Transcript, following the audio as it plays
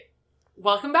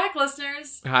Welcome back,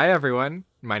 listeners. Hi, everyone.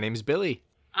 My name's Billy.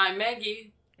 I'm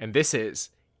Maggie. And this is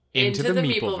Into the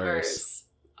Meepleverse.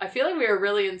 I feel like we were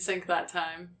really in sync that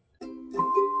time. Into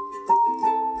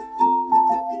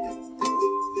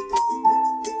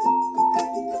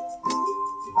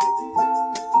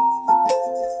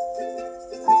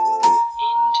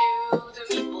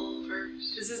the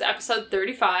Meepleverse. This is episode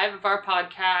 35 of our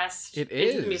podcast. It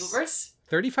is. Into the Meepleverse.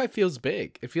 35 feels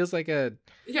big. It feels like a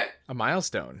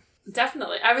milestone.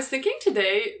 Definitely. I was thinking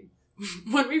today,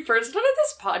 when we first started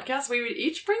this podcast, we would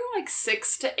each bring like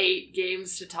 6 to 8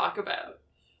 games to talk about.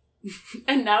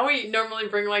 And now we normally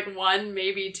bring like 1,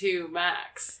 maybe 2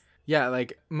 max. Yeah,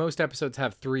 like most episodes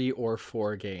have 3 or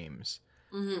 4 games,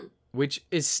 which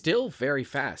is still very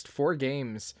fast. 4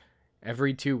 games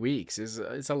every 2 weeks is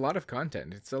a lot of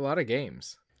content. It's a lot of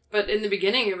games. But in the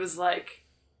beginning, it was like,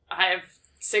 I have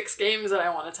 6 games that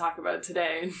I want to talk about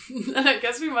today. And I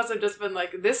guess we must have just been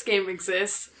like, this game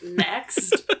exists.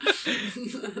 Next.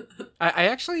 I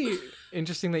actually,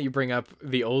 interesting that you bring up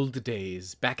the old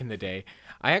days, back in the day.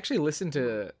 I actually listened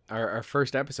to our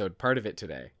first episode, part of it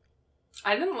today.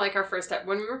 I didn't like our first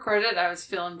when we recorded it, I was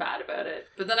feeling bad about it.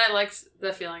 But then I liked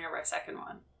the feeling of our second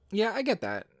one. Yeah, I get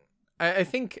that. I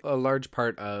think a large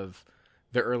part of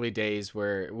the early days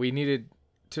where we needed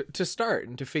to start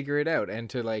and to figure it out and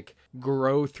to like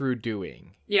grow through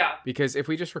doing. Yeah. Because if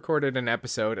we just recorded an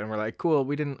episode and we're like, cool,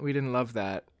 we didn't love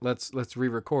that. Let's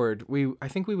re-record. I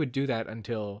think we would do that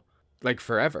until like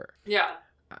forever. Yeah.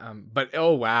 But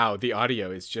oh wow, the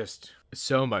audio is just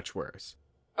so much worse.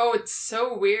 Oh, it's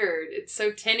so weird. It's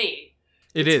so tinny.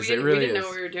 It really is. We didn't know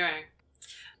what we were doing.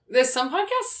 There's some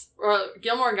podcasts, or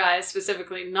Gilmore Guys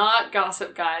specifically, not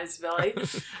Gossip Guys, Billy,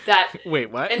 that...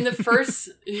 Wait, what? In the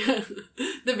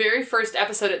very first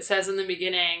episode, it says in the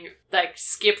beginning, like,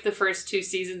 skip the first 2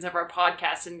 seasons of our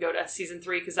podcast and go to season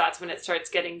 3, because that's when it starts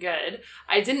getting good.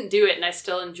 I didn't do it, and I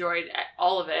still enjoyed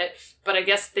all of it, but I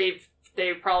guess they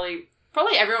probably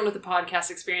everyone with the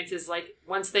podcast experience is, like,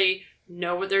 once they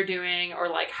know what they're doing, or,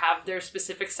 like, have their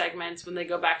specific segments, when they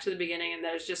go back to the beginning and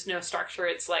there's just no structure,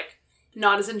 it's, like,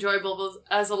 not as enjoyable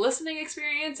as a listening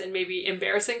experience and maybe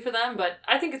embarrassing for them, but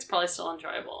I think it's probably still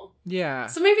enjoyable. Yeah.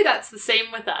 So maybe that's the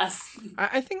same with us.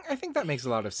 I think that makes a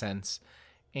lot of sense.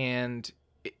 And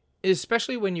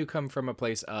especially when you come from a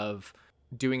place of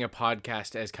doing a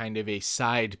podcast as kind of a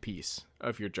side piece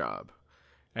of your job.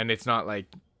 And it's not like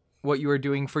what you are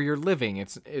doing for your living.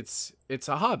 It's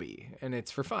a hobby and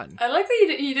it's for fun. I like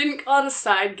that you didn't call it a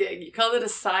side gig. You called it a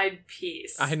side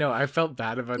piece. I know. I felt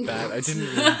bad about that. I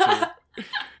didn't mean to.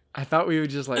 I thought we would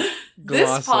just like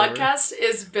gloss This podcast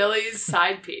is Billy's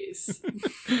side piece.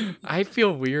 I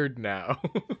feel weird now.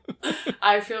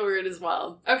 I feel weird as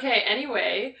well. Okay,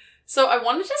 anyway. So I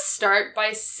wanted to start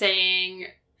by saying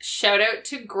shout out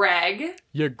to Greg.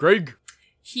 Yeah, Greg.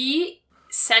 He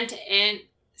sent in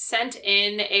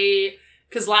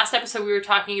because last episode we were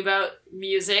talking about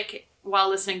music while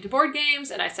listening to board games,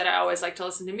 and I said I always like to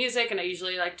listen to music, and I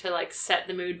usually like to like set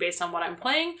the mood based on what I'm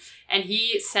playing, and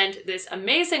he sent this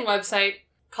amazing website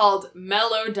called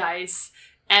Melo Dice,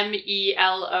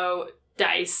 MELO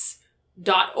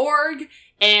dice.org,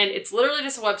 and it's literally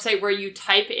just a website where you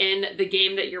type in the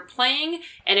game that you're playing,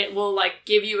 and it will like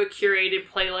give you a curated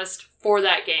playlist for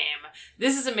that game.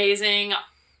 This is amazing.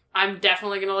 I'm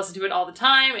definitely going to listen to it all the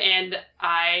time, and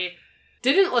I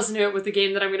didn't listen to it with the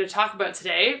game that I'm going to talk about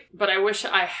today, but I wish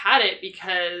I had it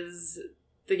because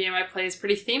the game I play is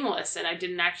pretty themeless, and I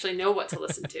didn't actually know what to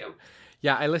listen to.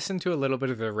 Yeah, I listened to a little bit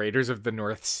of the Raiders of the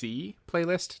North Sea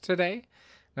playlist today,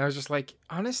 and I was just like,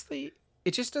 honestly,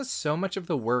 it just does so much of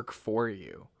the work for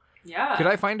you. Yeah. Could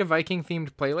I find a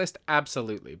Viking-themed playlist?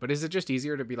 Absolutely. But is it just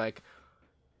easier to be like,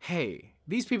 hey,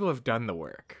 these people have done the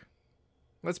work.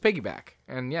 Let's piggyback.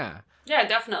 And yeah. Yeah,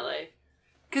 definitely.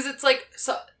 Because it's like,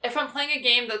 so if I'm playing a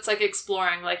game that's like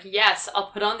exploring, like, yes,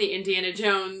 I'll put on the Indiana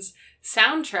Jones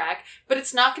soundtrack, but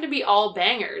it's not going to be all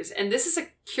bangers. And this is a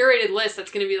curated list that's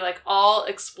going to be like all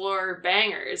Explorer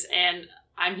bangers, and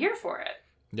I'm here for it.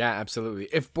 Yeah, absolutely.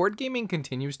 If board gaming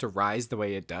continues to rise the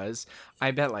way it does,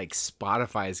 I bet like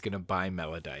Spotify is going to buy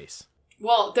Melodice.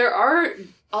 Well, there are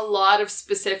a lot of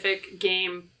specific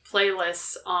game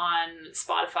playlists on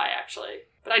Spotify, actually,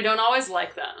 but I don't always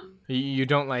like them. You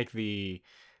don't like the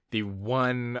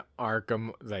one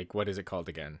Arkham, like, what is it called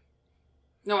again?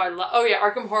 No,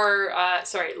 Arkham Horror,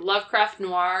 Lovecraft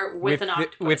Noir with an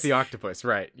octopus. With the octopus,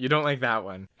 right. You don't like that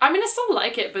one. I mean, I still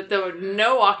like it, but the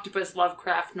no octopus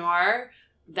Lovecraft Noir,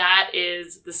 that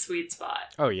is the sweet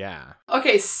spot. Oh, yeah.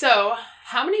 Okay, so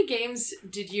how many games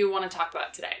did you want to talk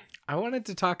about today? I wanted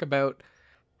to talk about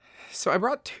So I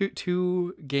brought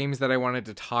two games that I wanted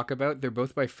to talk about. They're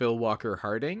both by Phil Walker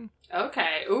Harding.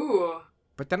 Okay. Ooh.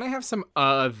 But then I have some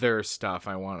other stuff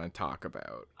I want to talk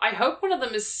about. I hope one of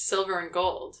them is silver and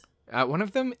gold. One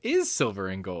of them is Silver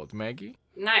and Gold, Maggie.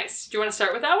 Nice. Do you want to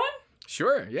start with that one?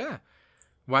 Sure, yeah.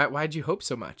 Why'd you hope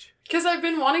so much? Because I've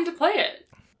been wanting to play it.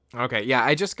 Okay, yeah,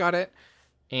 I just got it.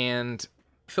 And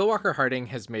Phil Walker Harding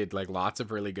has made like lots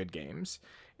of really good games.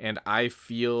 And I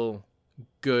feel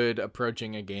good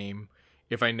approaching a game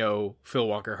if I know Phil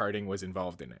Walker Harding was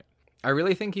involved in it. I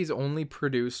really think he's only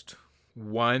produced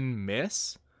one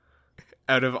miss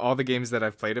out of all the games that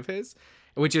I've played of his,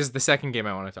 which is the second game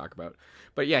I want to talk about.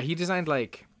 But yeah, he designed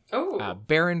like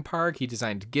Baron Park, he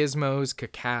designed Gizmos,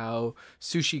 Cacao,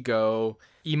 Sushi Go,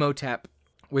 Emotep,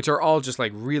 which are all just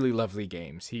like really lovely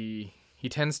games. He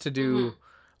tends to do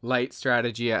light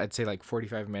strategy, I'd say like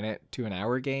 45-minute to an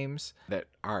hour games that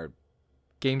are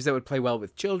games that would play well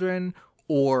with children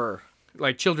or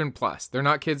like Children Plus. They're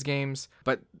not kids games,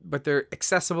 but they're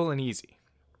accessible and easy.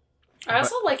 I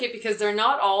also like it because they're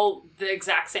not all the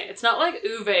exact same. It's not like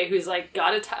Uwe, who's like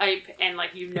got a type and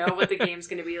like you know what the game's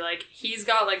going to be like. He's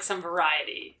got like some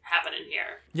variety happening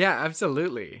here. Yeah,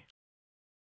 absolutely.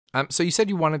 So you said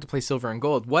you wanted to play Silver and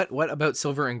Gold. What about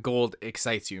Silver and Gold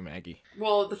excites you, Maggie?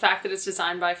 Well, the fact that it's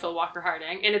designed by Phil Walker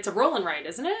Harding, and it's a roll and write,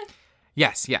 isn't it?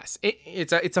 Yes.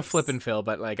 It's a flip and fill,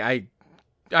 but like same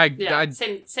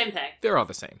thing. They're all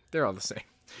the same.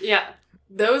 Yeah,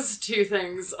 those two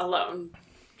things alone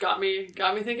got me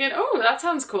thinking, oh, that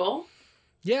sounds cool.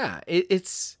 Yeah,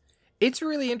 it's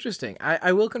really interesting.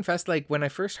 I will confess, like, when I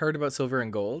first heard about Silver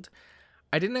and Gold,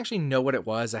 I didn't actually know what it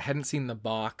was. I hadn't seen the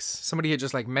box. Somebody had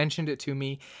just, like, mentioned it to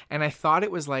me, and I thought it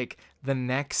was, like, the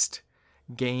next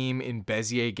game in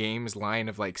Bezier Games' line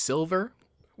of, like, Silver,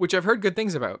 which I've heard good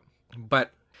things about.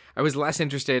 But I was less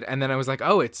interested, and then I was like,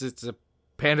 oh, it's a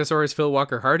Pandasaurus Phil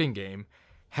Walker Harding game.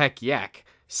 Heck yak.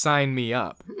 Sign me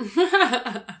up.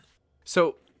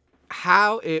 So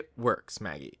how it works,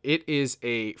 Maggie, it is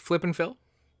a flip and fill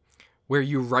where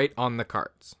you write on the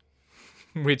cards,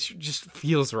 which just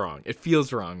feels wrong. It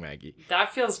feels wrong, Maggie.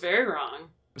 That feels very wrong.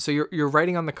 So you're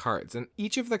writing on the cards, and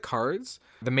each of the cards,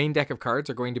 the main deck of cards,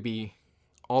 are going to be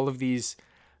all of these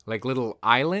like little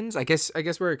islands. I guess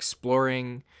we're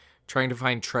exploring, trying to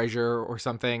find treasure or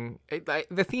something.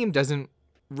 The theme doesn't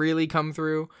really come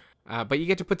through, but you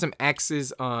get to put some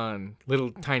X's on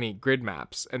little tiny grid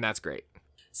maps, and that's great.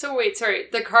 So wait, sorry.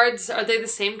 The cards, are they the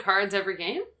same cards every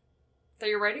game that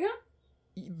you're writing on?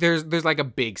 There's like a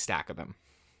big stack of them.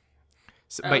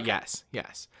 So, okay. But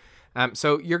yes.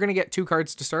 So you're going to get 2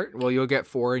 cards to start. Well, you'll get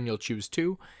 4 and you'll choose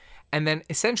 2. And then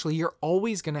essentially you're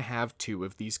always going to have 2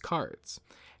 of these cards.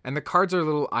 And the cards are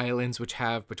little islands which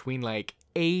have between like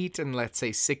 8 and let's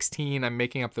say 16, I'm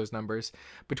making up those numbers,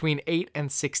 between 8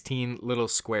 and 16 little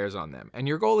squares on them. And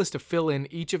your goal is to fill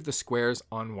in each of the squares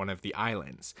on one of the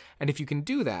islands. And if you can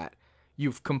do that,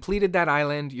 you've completed that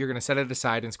island, you're going to set it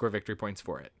aside and score victory points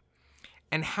for it.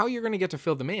 And how you're going to get to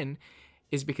fill them in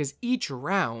is because each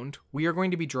round we are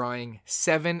going to be drawing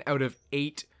 7 out of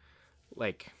 8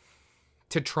 like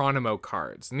Tetronimo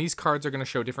cards. And these cards are going to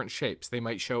show different shapes. They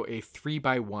might show a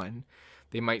 3x1.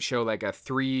 They might show like a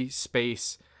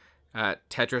 3-space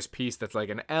Tetris piece that's like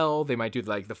an L. They might do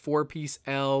like the 4-piece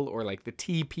L or like the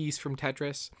T piece from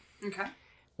Tetris. Okay.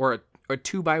 Or a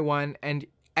 2x1. And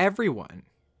everyone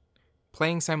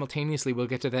playing simultaneously will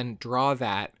get to then draw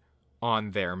that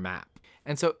on their map.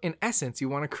 And so in essence, you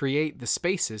want to create the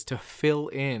spaces to fill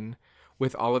in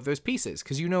with all of those pieces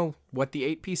because you know what the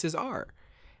 8 pieces are.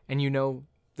 And you know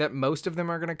that most of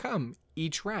them are going to come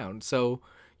each round. So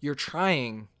you're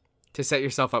trying to set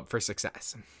yourself up for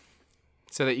success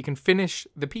so that you can finish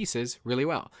the pieces really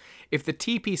well. If the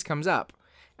T piece comes up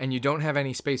and you don't have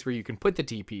any space where you can put the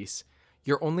T piece,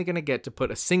 you're only going to get to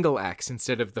put a single X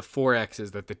instead of the 4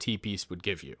 X's that the T piece would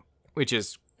give you, which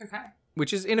is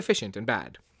inefficient and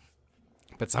bad.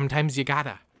 But sometimes you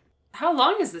gotta. How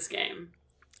long is this game?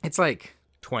 It's like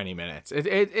 20 minutes.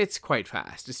 It's quite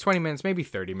fast. It's 20 minutes, maybe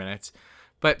 30 minutes.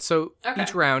 But so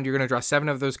each round, you're going to draw 7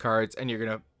 of those cards, and you're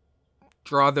going to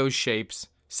draw those shapes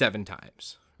 7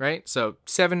 times, right? So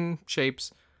 7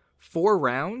 shapes, 4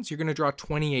 rounds, you're going to draw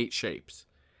 28 shapes.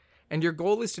 And your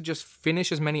goal is to just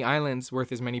finish as many islands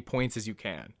worth as many points as you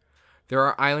can. There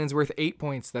are islands worth 8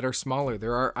 points that are smaller.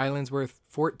 There are islands worth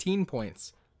 14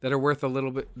 points that are worth a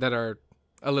little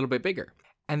bit bigger.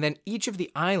 And then each of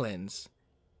the islands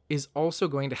is also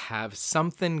going to have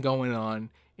something going on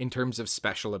in terms of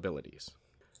special abilities.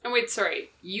 And wait, sorry,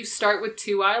 you start with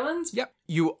 2 islands? Yep.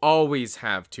 You always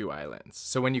have 2 islands.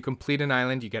 So when you complete an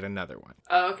island, you get another one.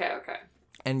 Oh, okay.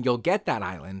 And you'll get that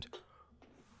island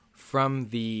from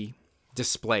the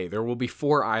display. There will be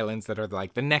 4 islands that are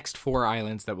like the next 4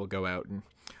 islands that will go out. And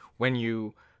when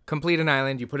you complete an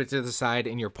island, you put it to the side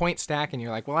in your point stack, and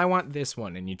you're like, well, I want this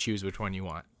one, and you choose which one you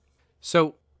want.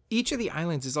 So each of the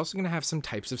islands is also going to have some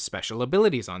types of special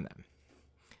abilities on them.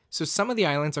 So some of the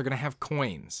islands are going to have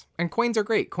coins, and coins are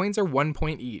great. Coins are 1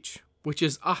 point each, which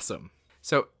is awesome.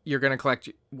 So you're going to collect,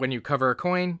 when you cover a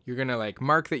coin, you're going to like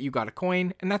mark that you got a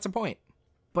coin, and that's a point.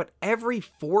 But every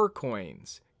 4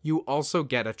 coins, you also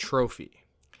get a trophy.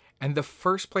 And the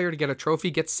first player to get a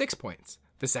trophy gets 6 points.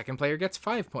 The second player gets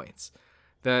 5 points.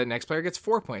 The next player gets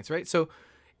 4 points, right? So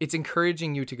it's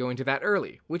encouraging you to go into that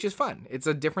early, which is fun. It's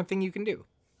a different thing you can do.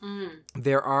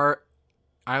 There are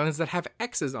islands that have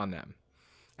X's on them.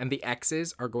 And the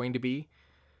X's are going to be,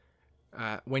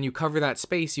 when you cover that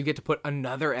space, you get to put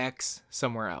another X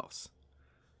somewhere else.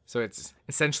 So it's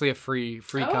essentially a free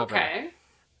cover. Okay.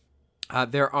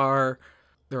 There are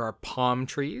palm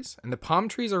trees, and the palm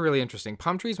trees are really interesting.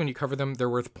 Palm trees, when you cover them, they're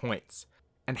worth points.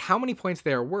 And how many points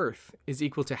they are worth is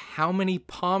equal to how many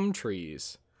palm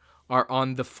trees are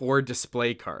on the 4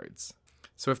 display cards.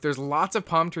 So if there's lots of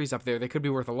palm trees up there, they could be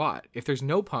worth a lot. If there's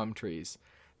no palm trees,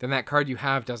 then that card you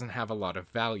have doesn't have a lot of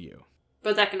value.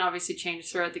 But that can obviously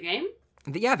change throughout the game?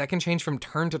 Yeah, that can change from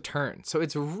turn to turn. So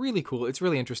it's really cool. It's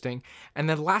really interesting. And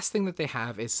the last thing that they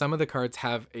have is some of the cards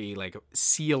have a like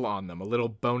seal on them, a little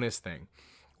bonus thing,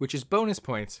 which is bonus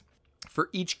points for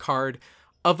each card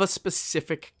of a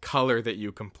specific color that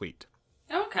you complete.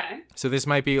 Okay. So this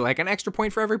might be like an extra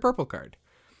point for every purple card.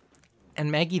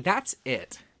 And Maggie, that's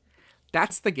it.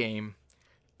 That's the game.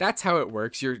 That's how it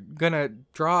works. You're going to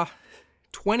draw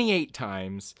 28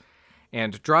 times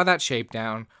and draw that shape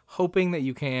down, hoping that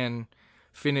you can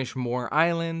finish more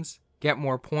islands, get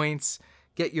more points,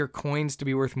 get your coins to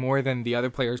be worth more than the other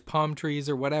player's palm trees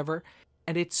or whatever.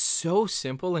 And it's so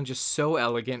simple and just so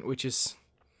elegant, which is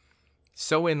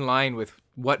so in line with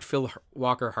what Phil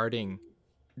Walker Harding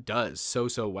does so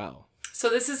well. So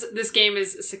this game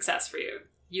is a success for you.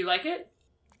 You like it?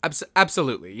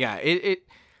 Absolutely, yeah.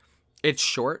 It's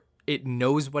short. It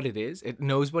knows what it is. It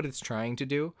knows what it's trying to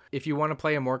do. If you want to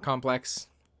play a more complex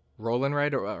roll and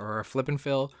write or a flip and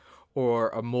fill or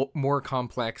a more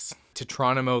complex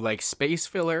Tetronimo like space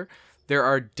filler, there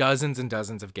are dozens and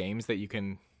dozens of games that you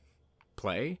can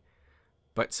play.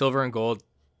 But Silver and Gold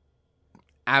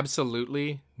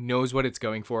absolutely knows what it's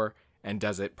going for and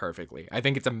does it perfectly. I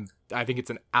think it's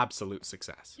an absolute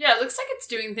success. Yeah, it looks like it's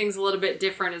doing things a little bit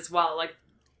different as well. Like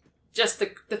just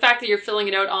the fact that you're filling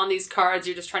it out on these cards,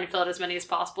 you're just trying to fill out as many as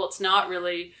possible. It's not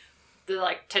really the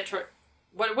like tetra.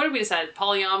 What did we decide?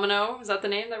 Polyomino? Is that the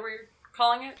name that we're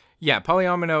calling it? Yeah,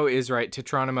 polyomino is right.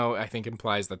 Tetronimo, I think,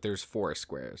 implies that there's 4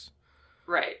 squares.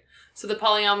 Right. So the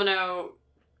polyomino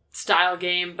style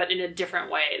game, but in a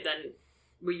different way than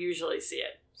we usually see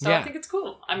it. So yeah. I think it's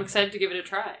cool. I'm excited to give it a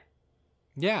try.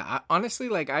 Yeah, honestly,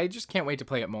 like, I just can't wait to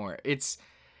play it more.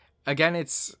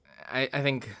 I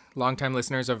think longtime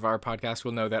listeners of our podcast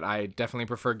will know that I definitely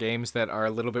prefer games that are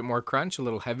a little bit more crunch, a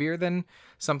little heavier than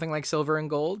something like Silver and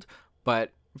Gold.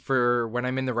 But for when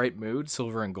I'm in the right mood,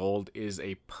 Silver and Gold is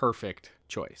a perfect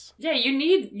choice. Yeah, you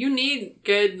need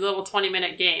good little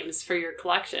 20-minute games for your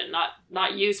collection.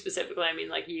 Not you specifically. I mean,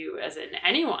 like you as in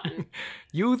anyone.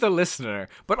 You, the listener,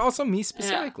 but also me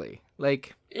specifically. Yeah.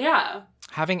 Like, yeah,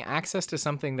 having access to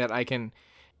something that I can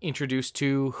introduce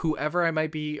to whoever I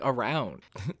might be around.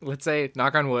 Let's say,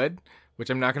 knock on wood, which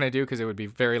I'm not going to do because it would be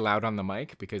very loud on the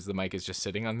mic because the mic is just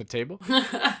sitting on the table.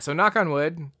 So knock on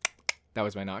wood. That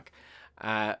was my knock.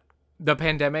 The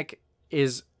pandemic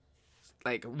is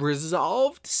like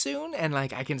resolved soon, and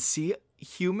like I can see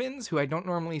humans who I don't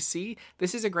normally see.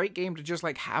 This is a great game to just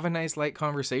like have a nice light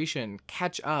conversation,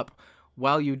 catch up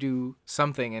while you do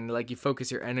something, and like you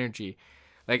focus your energy.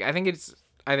 Like I think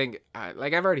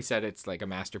like I've already said, it's like a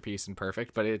masterpiece and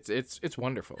perfect, but it's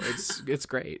wonderful. It's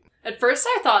great. At first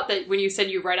I thought that when you said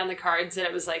you write on the cards that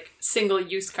it was like single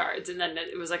use cards, and then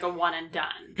it was like a one and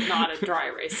done, not a dry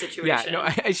erase situation. Yeah, no,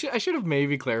 I should have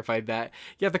maybe clarified that.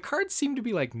 Yeah, the cards seem to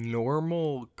be like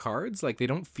normal cards. Like they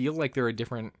don't feel like they're a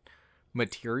different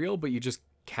material, but you just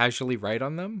casually write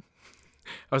on them.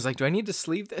 I was like, do I need to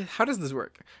sleeve? How does this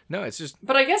work? No, it's just...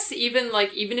 But I guess even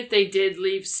if they did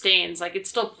leave stains, like it's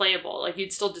still playable. Like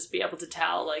you'd still just be able to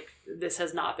tell like this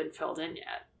has not been filled in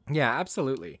yet. Yeah,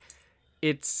 absolutely.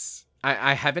 It's...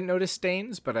 I haven't noticed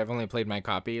stains, but I've only played my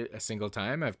copy a single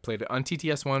time. I've played it on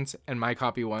TTS once and my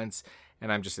copy once,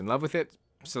 and I'm just in love with it.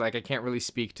 So like I can't really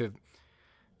speak to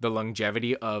the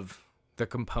longevity of the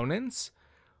components,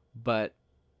 but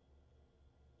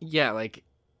yeah, like...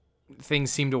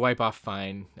 things seemed to wipe off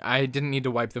fine. I didn't need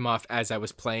to wipe them off as I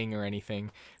was playing or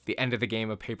anything. The end of the game,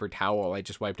 a paper towel, I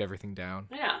just wiped everything down.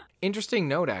 Yeah. Interesting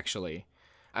note, actually.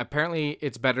 Apparently,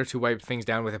 it's better to wipe things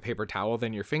down with a paper towel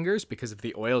than your fingers because of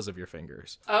the oils of your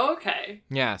fingers. Oh, okay.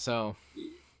 Yeah, so...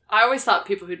 I always thought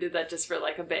people who did that just were,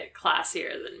 like, a bit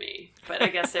classier than me. But I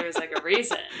guess there was, like, a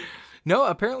reason. No,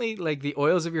 apparently, like, the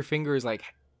oils of your fingers, like,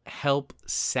 help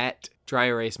set dry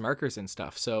erase markers and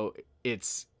stuff. So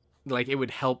it's, like, it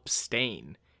would help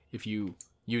stain if you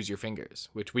use your fingers,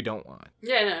 which we don't want.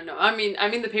 Yeah, no. I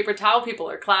mean, the paper towel people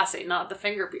are classy, not the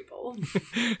finger people.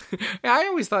 I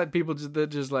always thought people that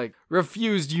just, like,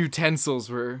 refused utensils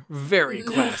were very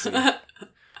classy.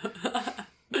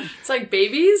 It's like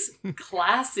babies?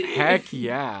 Classy. Heck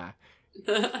yeah.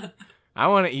 I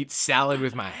want to eat salad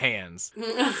with my hands.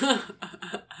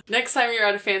 Next time you're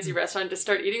at a fancy restaurant, just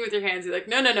start eating with your hands. You're like,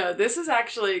 no, this is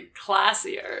actually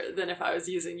classier than if I was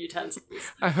using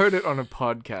utensils. I heard it on a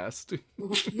podcast.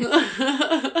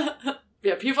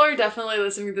 Yeah, people are definitely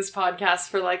listening to this podcast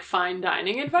for, like, fine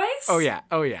dining advice. Oh, yeah.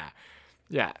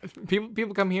 Yeah.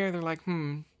 People come here, they're like,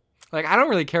 Like, I don't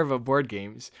really care about board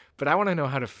games, but I want to know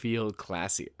how to feel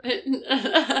classier.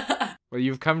 Well,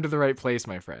 you've come to the right place,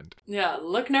 my friend. Yeah,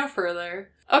 look no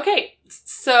further. Okay,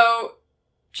 so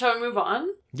shall we move on?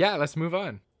 Yeah, let's move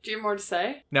on. Do you have more to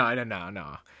say? No.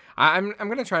 I'm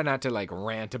gonna try not to, like,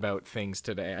 rant about things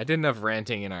today. I did enough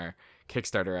ranting in our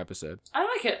Kickstarter episode. I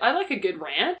like it. I like a good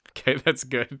rant. Okay, that's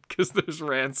good, because there's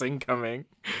rants incoming.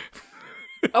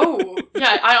 Oh,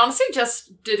 yeah, I honestly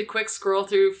just did a quick scroll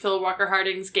through Phil Walker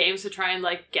Harding's games to try and,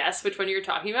 like, guess which one you were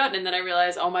talking about, and then I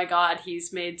realized, oh my god,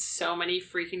 he's made so many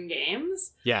freaking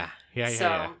games. Yeah.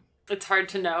 So, it's hard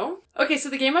to know. Okay, so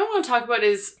the game I want to talk about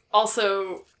is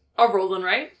also a roll and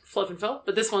write, flip and fill,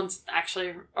 but this one's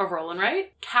actually a roll and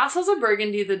write. Castles of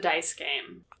Burgundy, the dice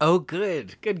game. Oh,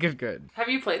 good. Good. Have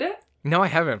you played it? No, I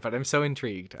haven't, but I'm so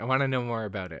intrigued. I want to know more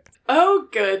about it. Oh,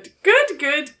 good.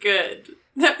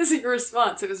 That was your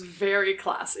response. It was very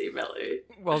classy, Billy.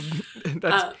 Well,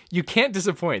 that's you can't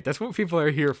disappoint. That's what people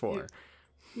are here for.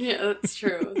 Yeah, that's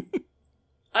true.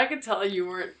 I could tell you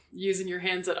weren't using your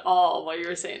hands at all while you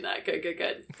were saying that.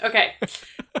 Good. Okay.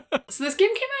 So this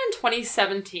game came out in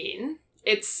 2017.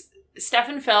 It's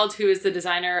Stefan Feld, who is the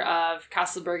designer of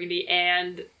Castle of Burgundy,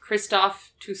 and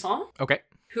Christophe Toussaint,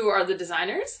 who are the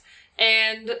designers.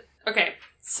 And, okay,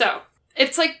 so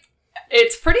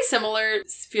it's pretty similar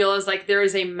feel as, like, there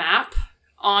is a map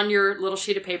on your little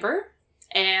sheet of paper,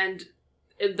 and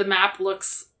the map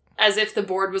looks as if the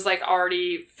board was, like,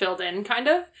 already filled in, kind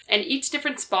of. And each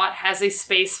different spot has a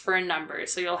space for a number.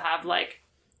 So you'll have, like,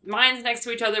 lines next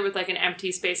to each other with, like, an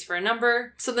empty space for a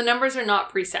number. So the numbers are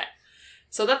not preset.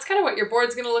 So that's kind of what your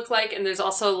board's going to look like. And there's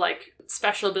also, like,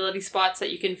 special ability spots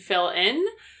that you can fill in.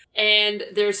 And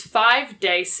there's 5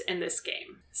 dice in this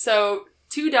game. So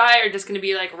 2 die are just going to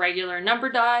be, like, regular number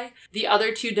die. The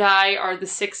other 2 die are the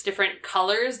 6 different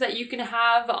colors that you can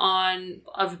have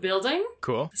of building.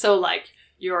 Cool. So, like,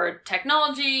 your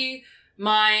technology,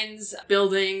 mines,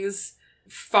 buildings,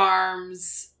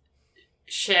 farms,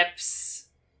 ships,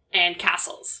 and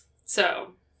castles.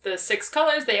 So the 6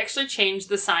 colors, they actually changed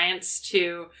the science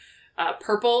to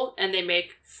purple, and they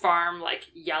make farm, like,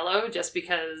 yellow, just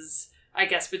because, I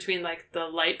guess, between, like, the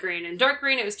light green and dark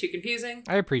green, it was too confusing.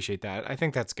 I appreciate that. I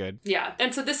think that's good. Yeah.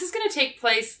 And so this is going to take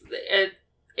place,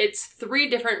 it's 3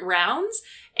 different rounds,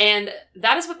 and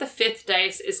that is what the 5th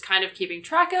dice is kind of keeping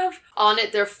track of. On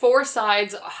it, there are 4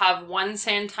 sides have 1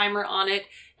 sand timer on it,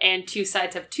 and 2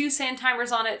 sides have 2 sand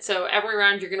timers on it. So every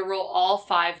round, you're going to roll all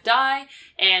 5 die,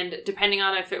 and depending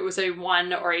on if it was a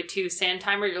 1 or a 2 sand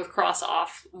timer, you'll cross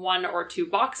off 1 or 2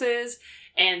 boxes.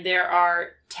 And there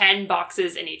are 10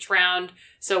 boxes in each round.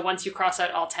 So once you cross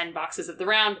out all 10 boxes of the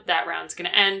round, that round's going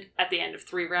to end. At the end of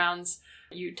 3 rounds,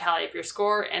 you tally up your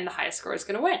score, and the highest score is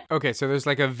going to win. Okay, so there's,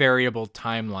 like, a variable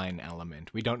timeline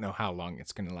element. We don't know how long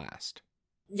it's going to last.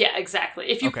 Yeah,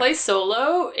 exactly. If you play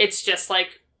solo, it's just,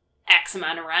 like, X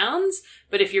amount of rounds.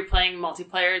 But if you're playing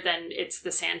multiplayer, then it's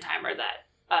the sand timer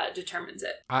that determines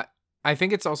it. I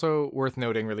think it's also worth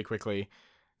noting really quickly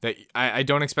that I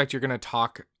don't expect you're going to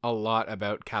talk a lot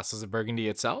about Castles of Burgundy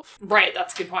itself. Right,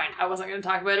 that's a good point. I wasn't going to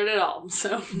talk about it at all,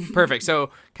 so... Perfect. So,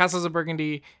 Castles of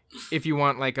Burgundy, if you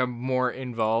want, like, a more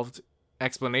involved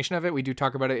explanation of it, we do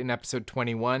talk about it in episode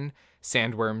 21,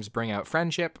 Sandworms Bring Out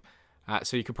Friendship.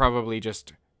 So you could probably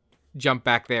just jump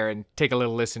back there and take a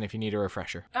little listen if you need a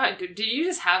refresher. Did you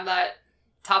just have that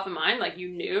top of mind? Like, you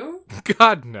knew?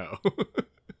 God, no.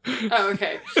 Oh,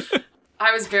 okay.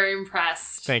 I was very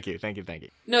impressed. Thank you.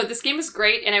 No, this game is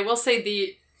great, and I will say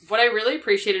the What I really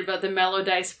appreciated about the Mellow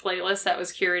Dice playlist that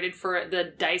was curated for the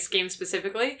dice game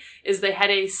specifically is they had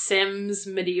a Sims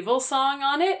medieval song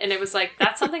on it, and it was like,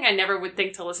 that's something I never would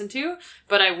think to listen to,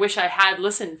 but I wish I had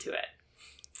listened to it.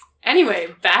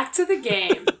 Anyway, back to the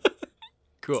game.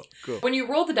 Cool. When you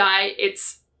roll the die,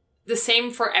 it's the same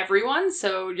for everyone.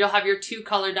 So you'll have your 2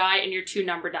 color die and your 2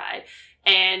 number die.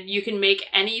 And you can make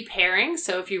any pairing.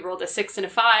 So if you rolled a 6 and a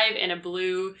 5 and a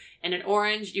blue and an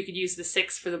orange, you could use the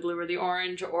 6 for the blue or the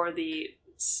orange, or the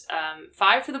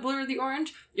 5 for the blue or the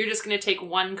orange. You're just going to take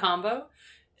one combo.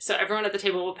 So everyone at the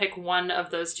table will pick one of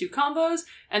those 2 combos,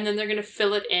 and then they're going to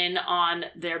fill it in on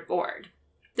their board.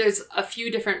 There's a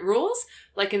few different rules.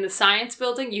 Like in the science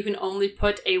building, you can only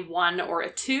put a 1 or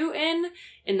a 2 in.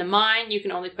 In the mine, you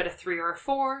can only put a 3 or a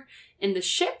 4. In the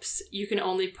ships, you can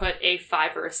only put a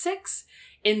 5 or a 6.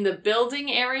 In the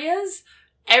building areas,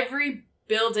 every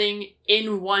building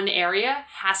in one area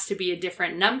has to be a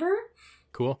different number.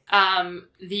 Cool.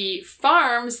 The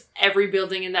farms, every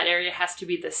building in that area has to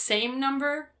be the same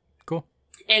number. Cool.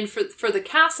 And for the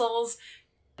castles,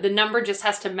 the number just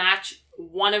has to match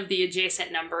one of the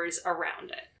adjacent numbers around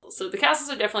it. So the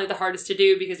castles are definitely the hardest to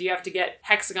do because you have to get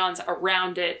hexagons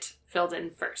around it filled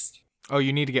in first. Oh,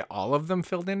 you need to get all of them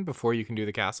filled in before you can do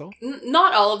the castle?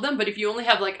 Not all of them, but if you only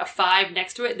have like a 5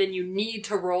 next to it, then you need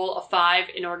to roll a 5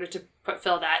 in order to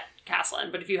fill that castle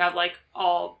in. But if you have like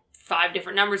all 5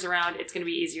 different numbers around, it's going to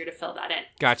be easier to fill that in.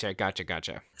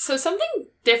 Gotcha. So something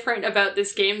different about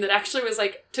this game that actually was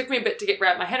like, took me a bit to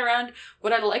wrap my head around.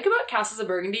 What I like about Castles of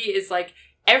Burgundy is like,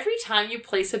 every time you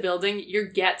place a building, you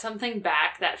get something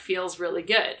back that feels really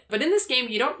good. But in this game,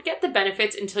 you don't get the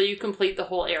benefits until you complete the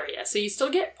whole area. So you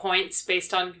still get points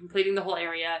based on completing the whole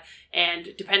area. And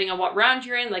depending on what round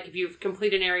you're in, like if you've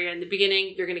completed an area in the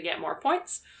beginning, you're going to get more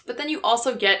points. But then you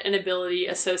also get an ability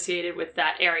associated with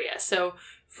that area. So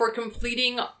for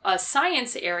completing a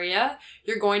science area,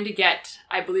 you're going to get,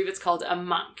 I believe it's called a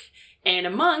monk. And a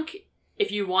monk,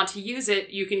 if you want to use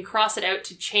it, you can cross it out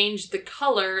to change the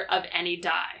color of any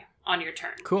die on your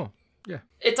turn. Cool. Yeah.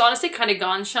 It's honestly kind of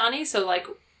Ganshan-y. So like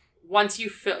once you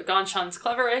fill, Ganshan's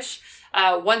cleverish,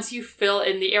 once you fill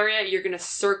in the area, you're going to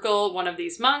circle one of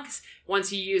these monks.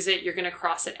 Once you use it, you're going to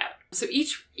cross it out. So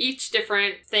each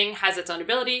different thing has its own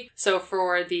ability. So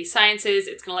for the sciences,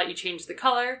 it's going to let you change the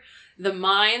color. The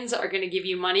mines are going to give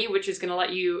you money, which is going to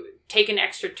let you take an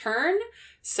extra turn.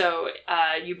 So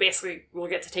you basically will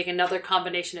get to take another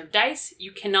combination of dice.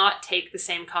 You cannot take the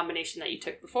same combination that you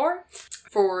took before.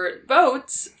 For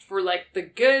boats, for like the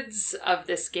goods of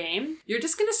this game, you're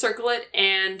just going to circle it,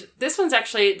 and this one's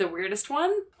actually the weirdest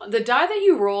one. The die that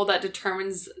you roll that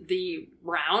determines the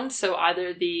round, so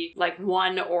either the like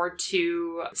 1 or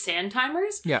 2 sand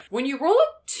timers. Yeah. When you roll a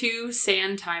 2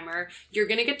 sand timer, you're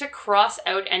going to get to cross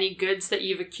out any goods that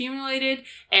you've accumulated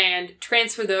and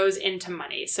transfer those into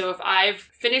money. So if I've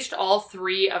finished all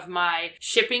 3 of my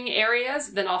shipping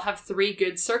areas, then I'll have 3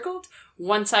 goods circled.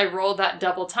 Once I roll that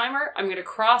double timer, I'm going to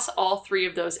cross all 3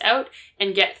 of those out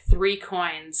and get 3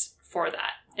 coins for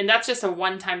that. And that's just a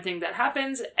one-time thing that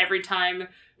happens every time.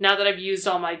 Now that I've used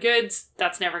all my goods,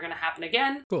 that's never going to happen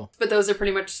again. Cool. But those are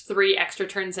pretty much 3 extra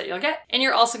turns that you'll get. And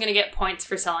you're also going to get points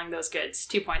for selling those goods.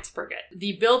 2 points per good.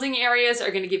 The building areas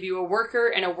are going to give you a worker,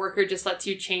 and a worker just lets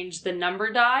you change the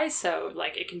number die. So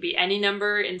like it can be any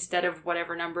number instead of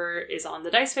whatever number is on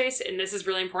the dice face. And this is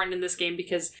really important in this game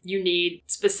because you need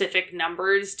specific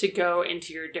numbers to go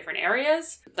into your different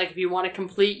areas. Like if you want to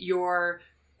complete your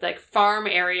like farm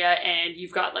area and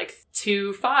you've got like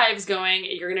 2 5s going,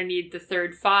 you're going to need the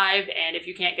third 5, and if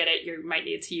you can't get it, you might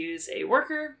need to use a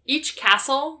worker. Each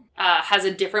castle has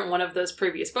a different one of those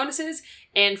previous bonuses,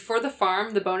 and for the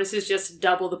farm, the bonuses just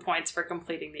double the points for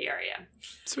completing the area.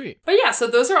 Sweet. But yeah, so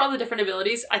those are all the different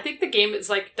abilities. I think the game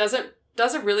is like does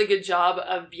a really good job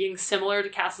of being similar to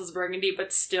Castles of Burgundy,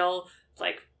 but still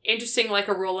like interesting like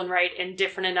a roll and write, and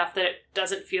different enough that it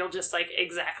doesn't feel just like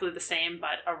exactly the same,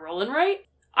 but a roll and write.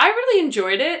 I really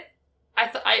enjoyed it.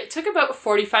 It took about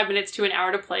 45 minutes to an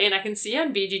hour to play, and I can see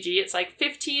on BGG it's like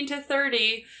 15 to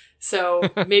 30. So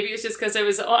maybe it's just because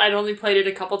I'd only played it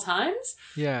a couple times.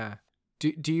 Yeah.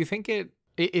 Do you think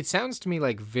it sounds to me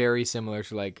like very similar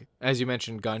to, like, as you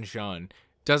mentioned, Ganshan.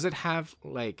 Does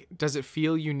it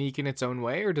feel unique in its own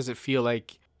way, or does it feel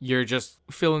like you're just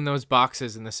filling those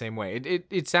boxes in the same way?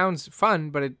 It sounds fun,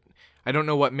 but I don't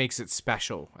know what makes it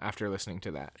special after listening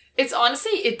to that. It's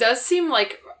honestly, it does seem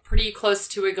like pretty close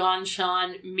to a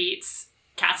Ganshan meets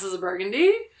Castles of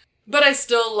Burgundy. But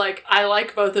I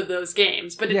like both of those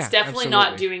games. But it's definitely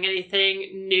not doing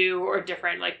anything new or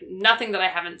different. Like, nothing that I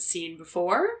haven't seen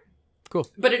before. Cool.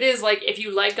 But it is like, if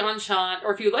you like Ganshan,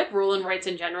 or if you like Roll and Rights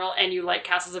in general, and you like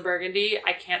Castles of Burgundy,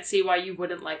 I can't see why you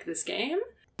wouldn't like this game.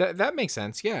 That makes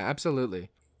sense. Yeah, absolutely.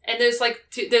 And there's like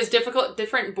there's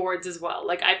different boards as well.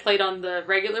 Like I played on the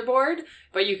regular board,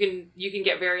 but you can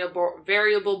get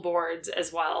variable boards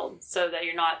as well, so that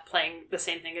you're not playing the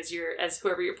same thing as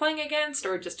whoever you're playing against,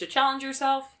 or just to challenge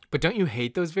yourself. But don't you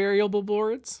hate those variable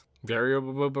boards?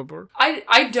 Variable board?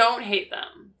 I don't hate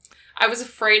them. I was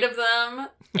afraid of them,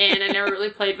 and I never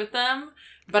really played with them.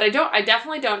 But I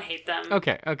definitely don't hate them.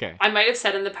 Okay. I might have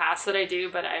said in the past that I do,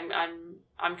 but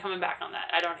I'm coming back on that.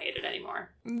 I don't hate it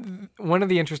anymore. One of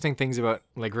the interesting things about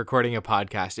like recording a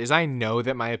podcast is I know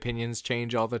that my opinions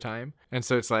change all the time. And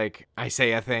so it's like I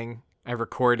say a thing, I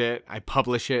record it, I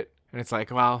publish it, and it's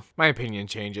like, well, my opinion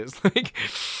changes. Like,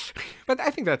 but I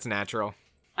think that's natural.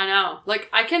 I know. Like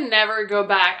I can never go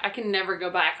back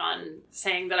on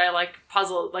saying that I like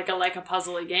a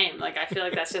puzzly game. Like I feel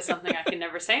like that's just something I can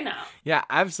never say now. Yeah,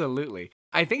 absolutely.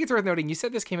 I think it's worth noting, you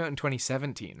said this came out in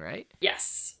 2017, right?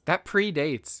 Yes. That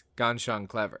predates Ganshan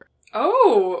Clever.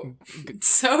 Oh,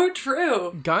 so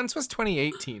true. Gans was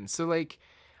 2018, so like,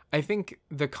 I think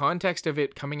the context of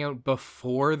it coming out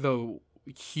before the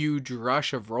huge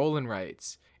rush of Roll and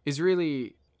Rights is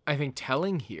really, I think,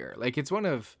 telling here. Like, it's one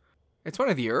of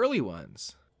the early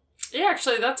ones. Yeah,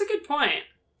 actually, that's a good point.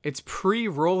 It's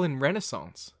pre-Roll and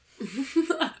Renaissance.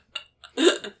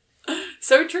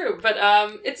 So true, but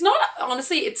it's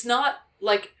not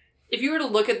like, if you were to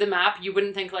look at the map, you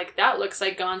wouldn't think like that looks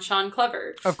like Ganshan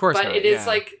Clever. Of course but not, it is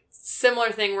like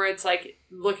similar thing where it's like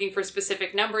looking for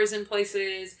specific numbers in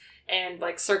places and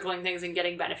like circling things and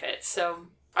getting benefits. So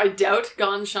I doubt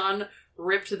Ganshan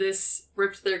ripped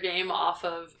their game off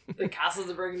of the Castles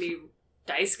of Burgundy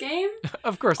dice game.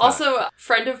 Of course not. Also,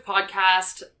 friend of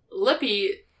podcast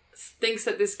Lippy thinks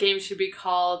that this game should be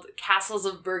called Castles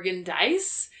of Burgundy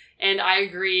Dice. And I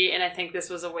agree, and I think this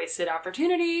was a wasted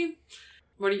opportunity.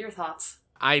 What are your thoughts?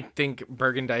 I think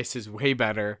Burgundice is way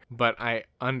better, but I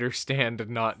understand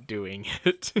not doing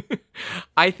it.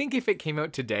 I think if it came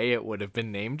out today, it would have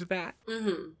been named that.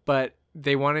 Mm-hmm. But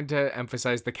they wanted to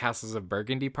emphasize the Castles of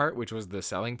Burgundy part, which was the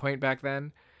selling point back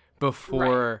then,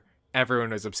 before everyone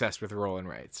was obsessed with Roll and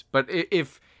Rights. But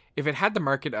if it had the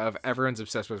market of everyone's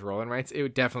obsessed with Roll and Rights,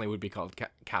 it definitely would be called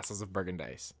Castles of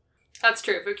Burgundice. That's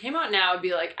true. If it came out now, it'd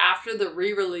be like after the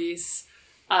re-release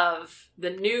of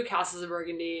the new Castles of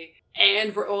Burgundy,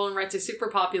 and Roll and Rights is super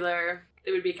popular,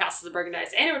 it would be Castles of Burgundy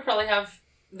Dice. And it would probably have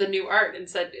the new art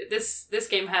instead. This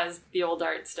game has the old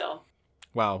art still.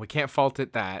 Well, we can't fault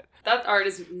it that. That art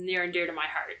is near and dear to my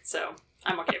heart, so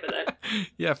I'm okay with it.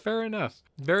 Yeah, fair enough.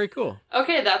 Very cool.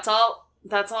 Okay, that's all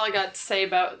I got to say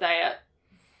about that.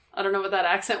 I don't know what that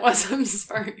accent was. I'm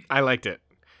sorry. I liked it.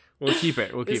 We'll keep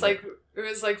it. It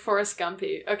was like Forrest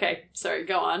Gumpy. Okay, sorry,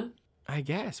 go on. I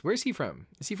guess. Where's he from?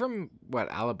 Is he from, what,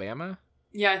 Alabama?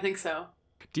 Yeah, I think so.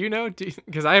 Do you know?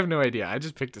 Because I have no idea. I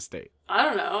just picked a state. I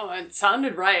don't know. It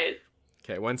sounded right.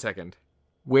 Okay, 1 second.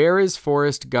 Where is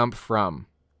Forrest Gump from?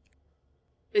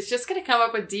 It's just going to come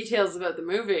up with details about the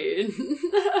movie.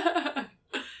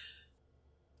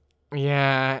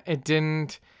 Yeah, it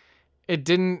didn't.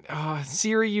 Oh,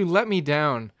 Siri, you let me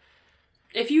down.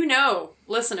 If you know,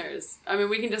 listeners, I mean,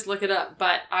 we can just look it up,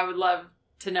 but I would love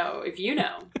to know if you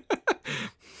know.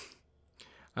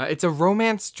 It's a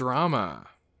romance drama.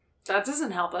 That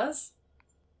doesn't help us.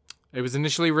 It was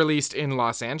initially released in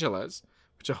Los Angeles,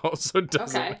 which also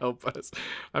doesn't help us.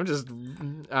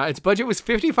 Its budget was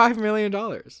 $55 million.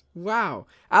 Wow.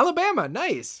 Alabama,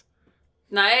 nice.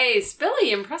 Nice.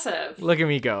 Billy, impressive. Look at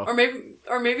me go. Or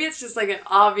maybe it's just like an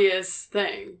obvious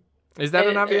thing. Is that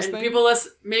an obvious thing?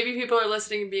 Maybe people are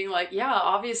listening and being like, yeah,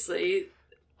 obviously,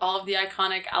 all of the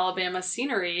iconic Alabama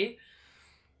scenery.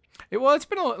 It's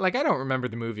been I don't remember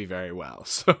the movie very well,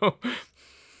 so.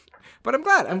 But I'm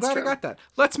glad. I got that.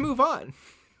 Let's move on.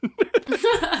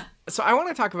 So I want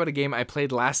to talk about a game I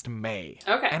played last May.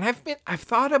 Okay. And I've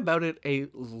thought about it a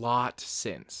lot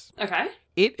since. Okay.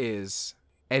 It is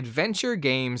Adventure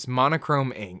Games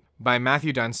Monochrome Inc. by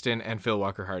Matthew Dunstan and Phil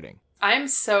Walker Harding. I'm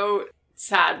so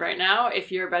sad right now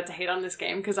if you're about to hate on this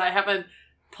game, because I have a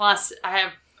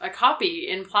copy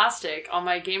in plastic on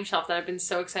my game shelf that I've been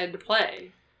so excited to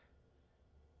play.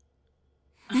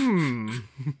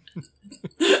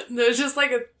 There's just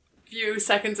like a few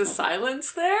seconds of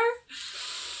silence there.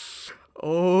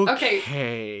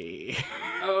 Okay.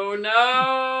 Oh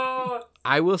no.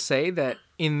 I will say that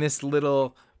in this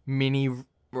little mini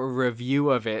review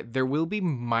of it, there will be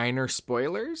minor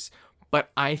spoilers, but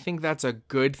I think that's a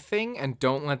good thing, and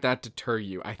don't let that deter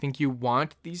you. I think you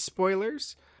want these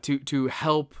spoilers to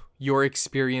help your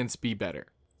experience be better.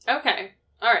 Okay.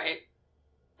 All right.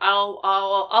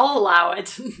 I'll allow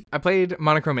it. I played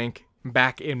Monochrome Inc.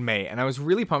 back in May, and I was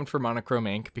really pumped for Monochrome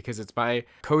Inc. because it's by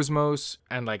Cosmos,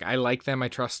 and like I like them. I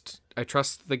trust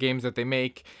the games that they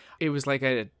make. It was like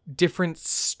a different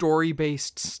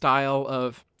story-based style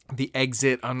of the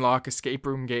exit, unlock, escape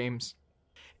room games.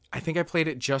 I think I played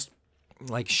it just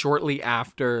like shortly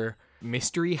after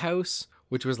Mystery House,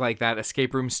 which was like that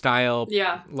escape room style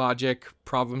logic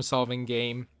problem-solving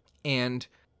game. And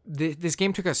this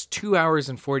game took us 2 hours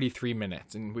and 43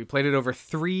 minutes, and we played it over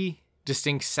 3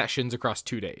 distinct sessions across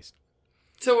 2 days.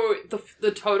 So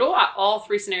the total, all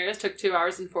 3 scenarios took 2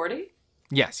 hours and 40?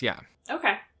 Yes, yeah.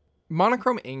 Okay.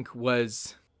 Monochrome Inc.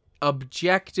 was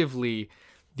objectively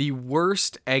the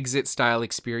worst exit style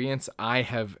experience I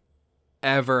have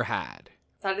ever had.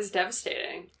 That is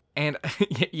devastating. And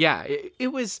yeah, it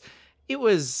was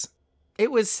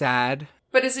sad.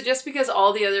 But is it just because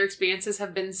all the other experiences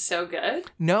have been so good?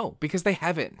 No, because they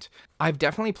haven't. I've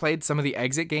definitely played some of the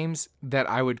exit games that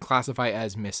I would classify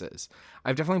as misses.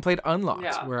 I've definitely played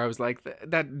Unlocks where I was like,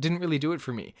 that didn't really do it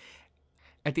for me.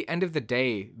 At the end of the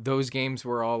day, those games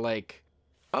were all like,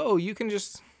 oh, you can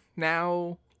just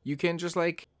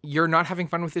like, you're not having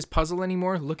fun with this puzzle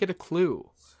anymore. Look at a clue.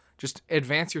 Just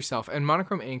advance yourself. And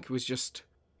Monochrome Inc. was just,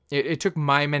 it took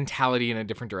my mentality in a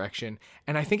different direction.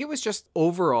 And I think it was just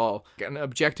overall an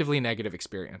objectively negative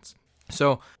experience.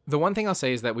 So the one thing I'll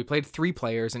say is that we played 3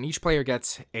 players, and each player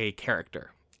gets a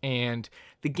character. And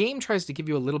the game tries to give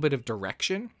you a little bit of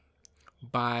direction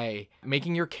by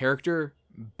making your character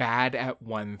bad at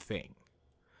one thing.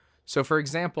 So for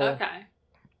example,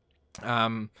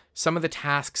 some of the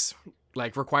tasks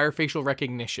like require facial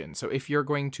recognition. So if you're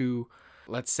going to,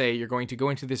 let's say you're going to go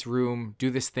into this room, do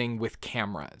this thing with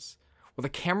cameras. Well, the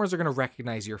cameras are going to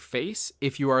recognize your face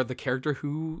if you are the character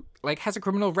who like has a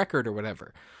criminal record or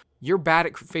whatever. You're bad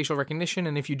at facial recognition,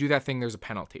 and if you do that thing, there's a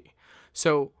penalty.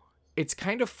 So it's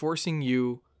kind of forcing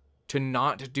you to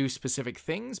not do specific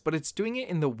things, but it's doing it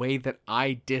in the way that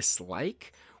I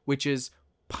dislike, which is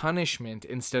punishment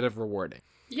instead of rewarding.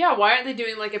 Yeah, why aren't they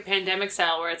doing like a Pandemic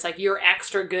style where it's like you're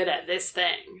extra good at this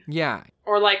thing? Yeah.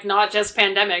 Or like not just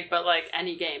Pandemic, but like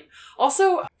any game.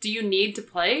 Also, do you need to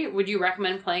play? Would you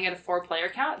recommend playing at a 4-player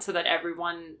count so that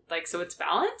everyone, like, so it's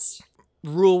balanced?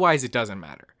 Rule-wise, it doesn't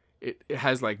matter. It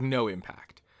has like no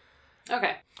impact.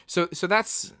 Okay. So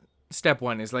that's step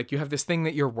 1 is like you have this thing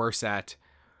that you're worse at,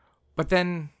 but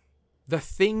then the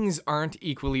things aren't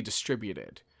equally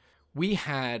distributed. We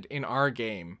had in our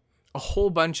game a whole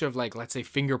bunch of like, let's say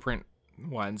fingerprint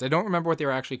ones. I don't remember what they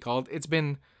were actually called. It's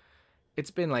been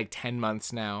like 10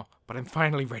 months now, but I'm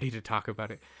finally ready to talk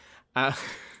about it.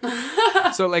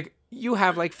 So like you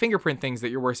have like fingerprint things that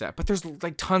you're worse at, but there's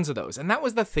like tons of those. And that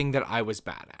was the thing that I was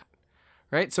bad at,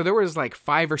 right? So there was like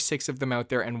 5 or 6 of them out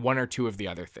there and 1 or 2 of the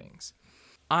other things.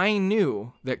 I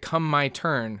knew that come my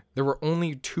turn, there were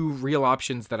only 2 real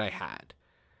options that I had.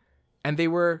 And they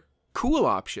were cool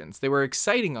options. They were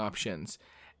exciting options.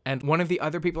 And one of the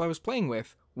other people I was playing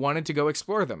with wanted to go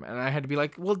explore them. And I had to be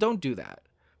like, well, don't do that.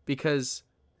 Because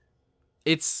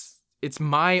it's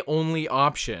my only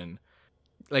option.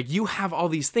 Like, you have all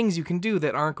these things you can do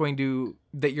that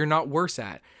that you're not worse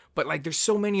at. But like, there's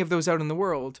so many of those out in the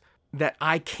world that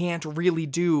I can't really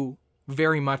do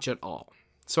very much at all.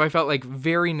 So I felt like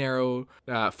very narrow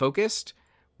focused,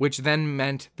 which then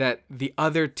meant that the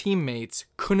other teammates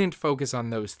couldn't focus on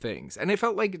those things. And it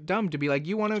felt like dumb to be like,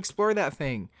 you want to explore that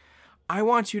thing. I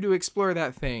want you to explore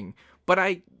that thing, but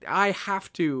I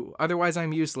have to, otherwise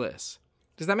I'm useless.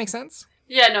 Does that make sense?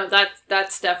 Yeah, no,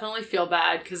 that's definitely feel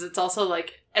bad, because it's also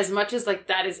like, as much as like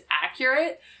that is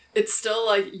accurate, it's still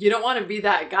like, you don't want to be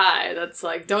that guy that's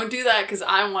like, don't do that because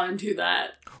I want to do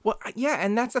that. Well, yeah,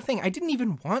 and that's the thing. I didn't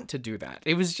even want to do that.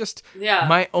 It was just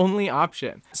my only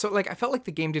option. So, like, I felt like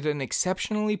the game did an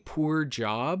exceptionally poor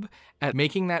job at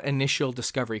making that initial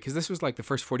discovery, because this was like the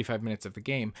first 45 minutes of the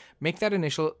game, make that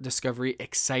initial discovery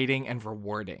exciting and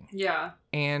rewarding. Yeah.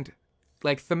 And,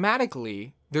 like,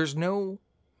 thematically, there's no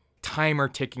timer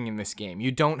ticking in this game.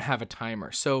 You don't have a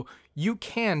timer. So you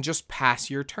can just pass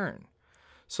your turn.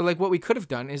 So, like, what we could have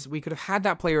done is we could have had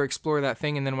that player explore that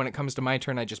thing, and then when it comes to my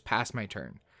turn, I just pass my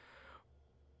turn.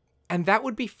 And that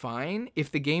would be fine if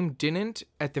the game didn't,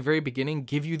 at the very beginning,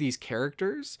 give you these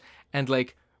characters and,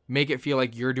 like, make it feel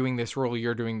like you're doing this role,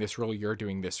 you're doing this role, you're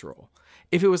doing this role.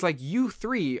 If it was like you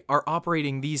 3 are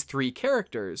operating these 3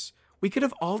 characters, we could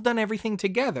have all done everything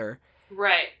together.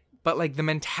 Right. But, like, the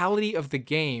mentality of the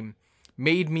game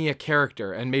made me a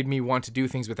character and made me want to do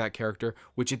things with that character,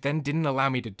 which it then didn't allow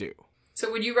me to do. So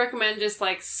would you recommend just,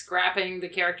 like, scrapping the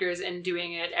characters and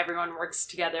doing it, everyone works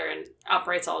together and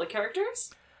operates all the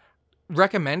characters?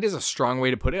 recommend is a strong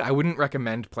way to put it. I wouldn't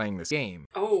recommend playing this game.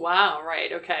 Oh, wow.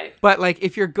 Right. Okay. But, like,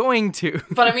 if you're going to...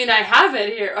 But, I mean, I have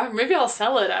it here. Oh, maybe I'll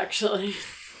sell it, actually.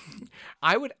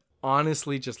 I would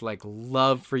honestly just, like,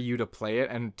 love for you to play it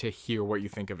and to hear what you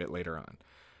think of it later on.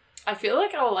 I feel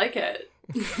like I'll like it.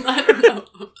 I don't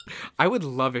know. I would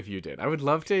love if you did. I would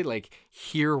love to, like,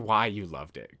 hear why you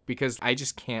loved it, because I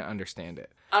just can't understand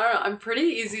it. I don't know. I'm pretty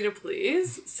easy to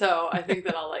please, so I think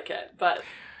that I'll like it. But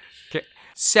okay.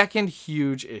 Second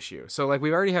huge issue. So, like,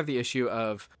 we already have the issue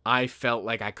of I felt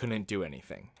like I couldn't do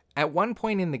anything. At one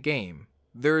point in the game,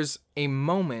 there's a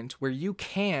moment where you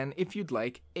can, if you'd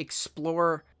like,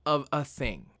 explore a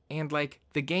thing. And, like,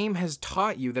 the game has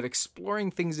taught you that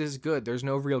exploring things is good. There's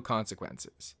no real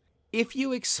consequences. If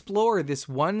you explore this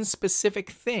one specific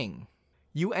thing,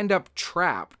 you end up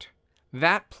trapped.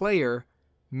 That player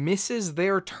misses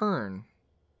their turn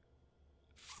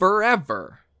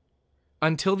forever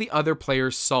until the other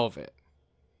players solve it.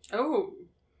 Oh.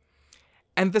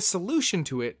 And the solution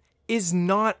to it is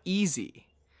not easy.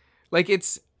 Like,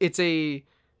 it's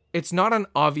not an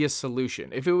obvious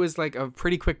solution. If it was like a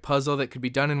pretty quick puzzle that could be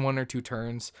done in 1 or 2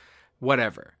 turns,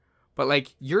 whatever. But,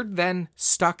 like, you're then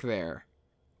stuck there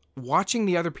watching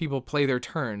the other people play their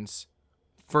turns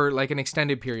for, like, an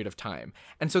extended period of time.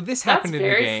 And so this happened in the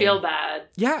game. That's very feel bad.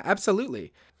 Yeah,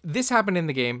 absolutely. This happened in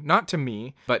the game, not to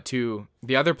me, but to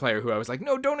the other player who I was like,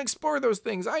 no, don't explore those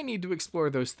things. I need to explore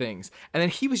those things. And then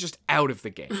he was just out of the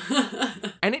game.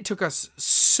 And it took us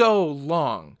so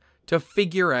long to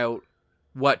figure out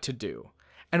what to do.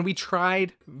 And we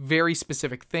tried very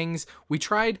specific things. We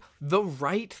tried the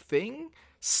right thing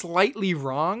slightly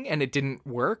wrong, and it didn't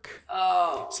work.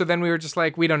 Oh. So then we were just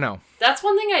like, we don't know. That's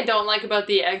one thing I don't like about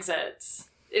the exits.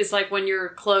 Is like when you're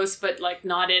close but like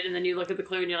not it, and then you look at the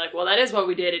clue and you're like, well, that is what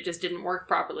we did, it just didn't work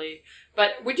properly.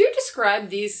 But would you describe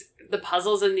the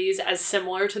puzzles in these as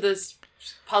similar to the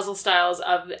puzzle styles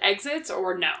of exits,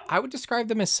 or no? I would describe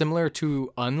them as similar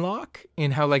to Unlock,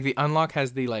 in how, like, the Unlock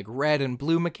has the, like, red and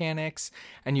blue mechanics,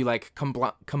 and you, like,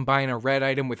 combine a red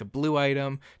item with a blue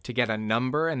item to get a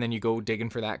number, and then you go digging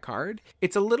for that card.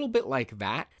 It's a little bit like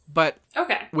that, but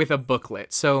okay, with a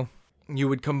booklet. So you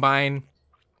would combine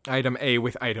item A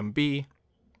with item B.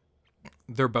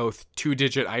 They're both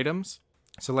 2-digit items.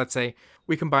 So let's say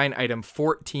we combine item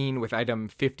 14 with item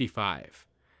 55.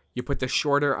 You put the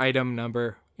shorter item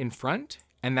number in front,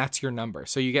 and that's your number.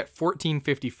 So you get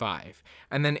 1455.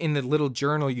 And then in the little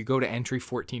journal, you go to entry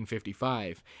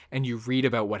 1455, and you read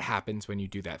about what happens when you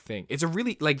do that thing. It's a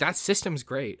really, like, that system's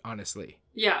great, honestly.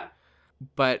 Yeah.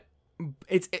 But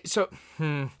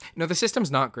no, the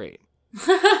system's not great.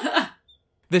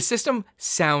 The system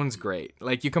sounds great.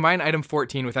 Like, you combine item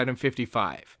 14 with item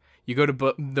 55. You go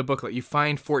to the booklet, you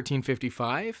find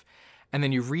 1455, and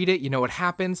then you read it, you know what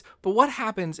happens. But what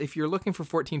happens if you're looking for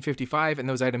 1455 and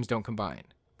those items don't combine?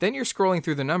 Then you're scrolling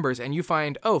through the numbers and you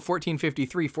find,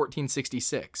 1453,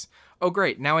 1466. Oh,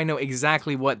 great. Now I know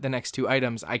exactly what the next 2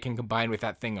 items I can combine with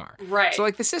that thing are. Right. So,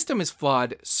 like, the system is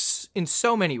flawed in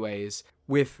so many ways,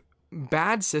 with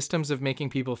bad systems of making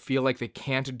people feel like they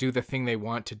can't do the thing they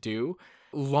want to do.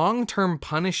 Long-term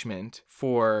punishment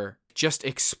for just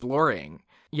exploring.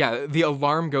 Yeah, the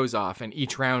alarm goes off, and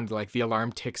each round, like, the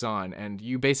alarm ticks on, and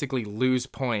you basically lose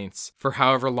points for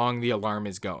however long the alarm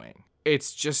is going.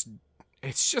 It's just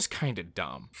kind of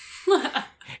dumb.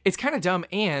 It's kind of dumb,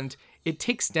 and it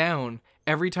ticks down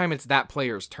every time it's that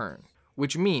player's turn,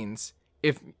 which means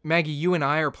if, Maggie, you and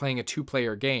I are playing a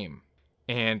 2-player game,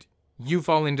 and you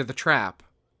fall into the trap,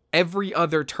 every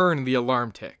other turn the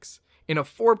alarm ticks. In a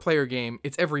 4-player game,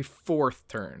 it's every 4th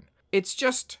turn. It's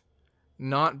just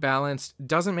not balanced,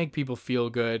 doesn't make people feel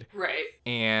good. Right.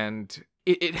 And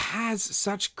it has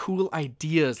such cool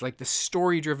ideas, like the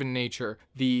story-driven nature,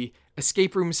 the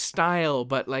escape room style,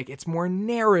 but, like, it's more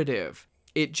narrative.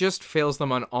 It just fails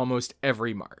them on almost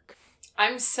every mark.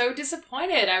 I'm so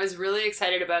disappointed. I was really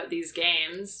excited about these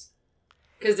games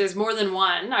because there's more than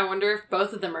one. I wonder if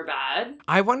both of them are bad.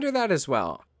 I wonder that as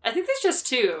well. I think there's just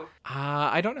 2.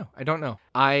 I don't know.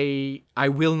 I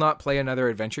will not play another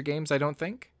adventure games, I don't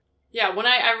think. Yeah,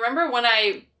 I remember when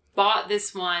I bought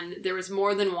this one, there was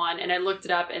more than one, and I looked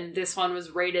it up, and this one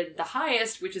was rated the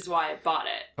highest, which is why I bought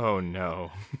it. Oh,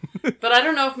 no. But I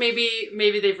don't know if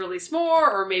maybe they've released more,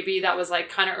 or maybe that was, like,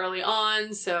 kind of early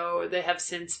on, so they have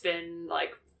since been,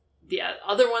 like, the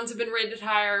other ones have been rated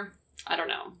higher. I don't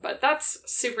know, but that's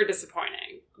super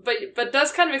disappointing. But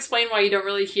does kind of explain why you don't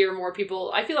really hear more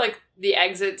people. I feel like the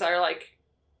exits are, like,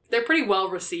 they're pretty well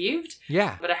received.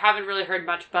 Yeah. But I haven't really heard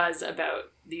much buzz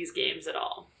about these games at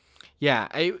all. Yeah,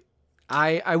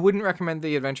 I wouldn't recommend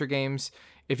the adventure games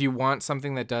if you want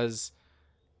something that does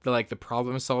the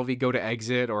problem solving, go to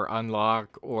exit or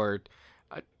unlock, or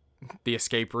the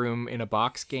escape room in a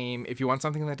box game. If you want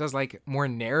something that does like more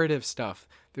narrative stuff,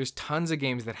 there's tons of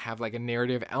games that have like a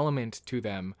narrative element to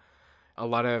them. A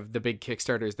lot of the big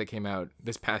Kickstarters that came out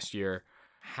this past year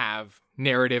have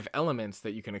narrative elements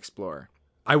that you can explore.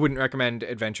 I wouldn't recommend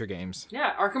adventure games.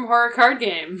 Yeah, Arkham Horror card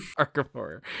game. Arkham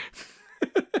Horror.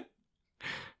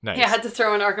 Nice. Yeah, I had to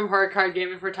throw in Arkham Horror card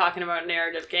game if we're talking about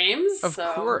narrative games. Of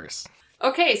course.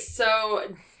 Okay,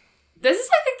 so this is,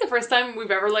 I think, the first time we've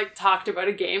ever, like, talked about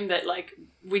a game that, like,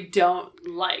 we don't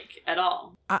like at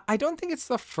all. I don't think it's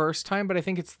the first time, but I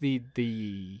think it's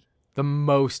the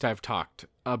most I've talked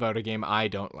about a game I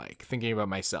don't like, thinking about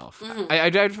myself. Mm-hmm. I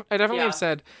definitely have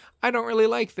said, I don't really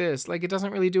like this. Like, it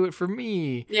doesn't really do it for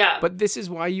me. Yeah. But this is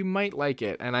why you might like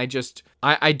it. And I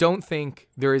don't think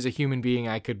there is a human being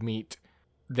I could meet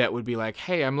that would be like,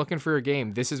 hey, I'm looking for a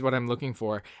game. This is what I'm looking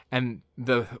for. And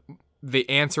the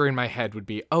answer in my head would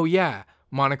be, oh yeah,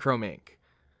 Monochrome Inc.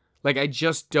 Like, I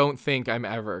just don't think I'm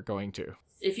ever going to.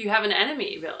 If you have an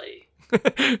enemy, Billy.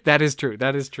 That is true.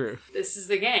 That is true. This is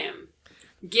the game.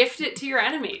 Gift it to your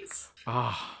enemies.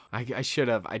 Oh, I should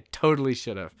have. I totally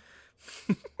should have.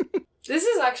 This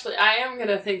is actually,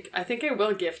 I think I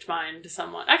will gift mine to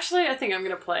someone. Actually, I think I'm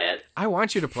going to play it. I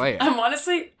want you to play it.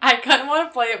 I kind of want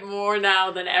to play it more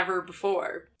now than ever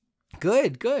before.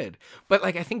 Good. But,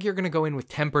 like, I think you're going to go in with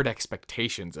tempered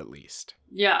expectations, at least.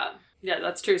 Yeah,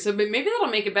 that's true. So maybe that'll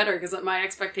make it better, because my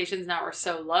expectations now are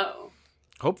so low.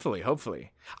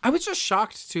 Hopefully. I was just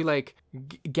shocked to, like,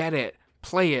 get it,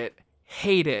 play it,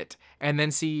 hate it, and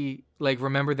then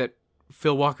remember that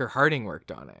Phil Walker Harding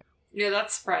worked on it. Yeah,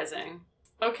 that's surprising.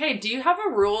 Okay, do you have a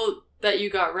rule that you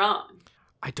got wrong?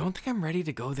 I don't think I'm ready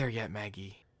to go there yet,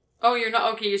 Maggie. Oh, you're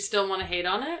not? Okay, you still want to hate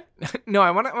on it? No,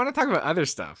 I want to talk about other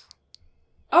stuff.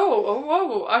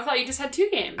 Oh, I thought you just had 2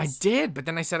 games. I did, but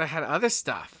then I said I had other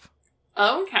stuff.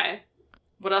 Oh, okay.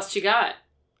 What else you got?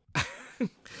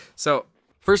 So,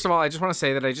 first of all, I just want to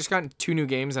say that I just got 2 new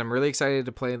games. I'm really excited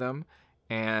to play them,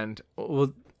 and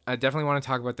I definitely want to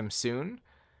talk about them soon.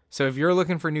 So if you're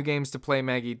looking for new games to play,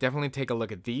 Maggie, definitely take a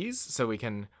look at these so we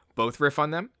can both riff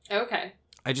on them. Okay.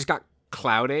 I just got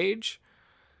Cloud Age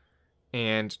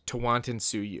and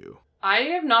Tawantinsuyu. I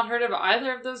have not heard of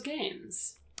either of those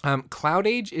games. Cloud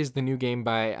Age is the new game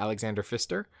by Alexander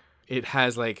Pfister. It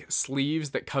has like sleeves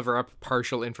that cover up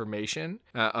partial information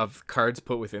of cards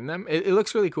put within them. It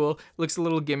looks really cool. It looks a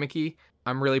little gimmicky.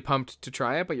 I'm really pumped to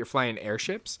try it, but you're flying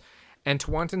airships. And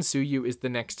Tawantinsuyu is the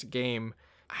next game.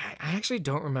 I actually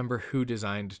don't remember who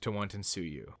designed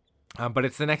Tawantinsuyu. But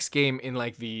it's the next game in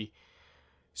like the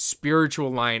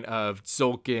spiritual line of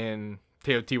Tzolk'in,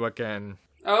 Teotihuacan.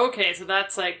 Okay, so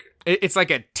that's like... It's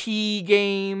like a tea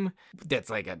game that's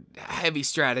like a heavy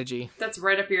strategy. That's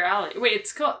right up your alley. Wait,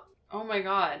 it's called... Oh my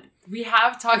god. We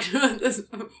have talked about this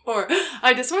before.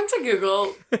 I just went to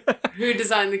Google who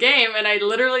designed the game, and I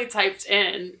literally typed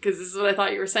in, because this is what I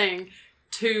thought you were saying,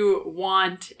 to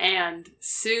want and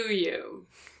sue you.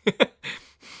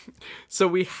 So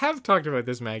we have talked about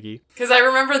this, Maggie. Because I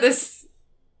remember this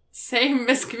same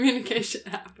miscommunication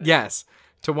happened. Yes,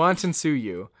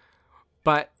 Tawantinsuyu.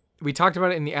 But we talked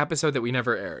about it in the episode that we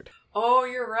never aired. Oh,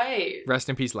 you're right. Rest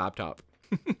in peace, laptop.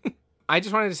 I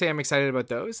just wanted to say I'm excited about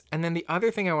those. And then the other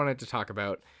thing I wanted to talk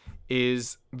about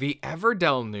is the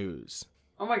Everdell news.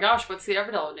 Oh my gosh, what's the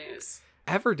Everdell news?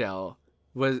 Everdell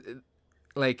was...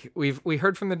 Like, we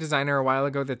heard from the designer a while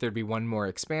ago that there'd be one more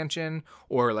expansion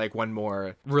or, like, one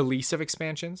more release of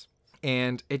expansions.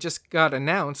 And it just got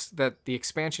announced that the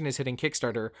expansion is hitting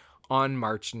Kickstarter on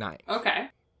March 9th. Okay.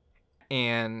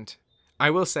 And I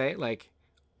will say, like,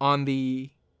 on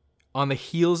the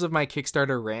heels of my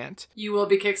Kickstarter rant... You will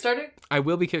be Kickstarting? I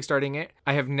will be Kickstarting it.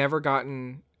 I have never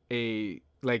gotten the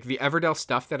Everdell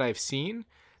stuff that I've seen.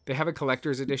 They have a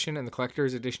collector's edition, and the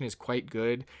collector's edition is quite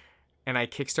good. And I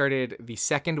kickstarted the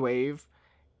second wave.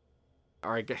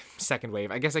 I guess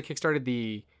I kickstarted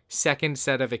the second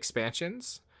set of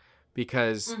expansions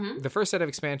because the first set of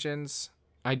expansions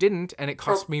I didn't, and it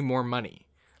cost me more money.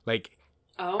 Like,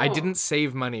 I didn't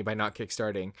save money by not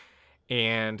kickstarting.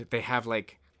 And they have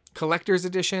like collector's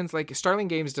editions. Like, Starling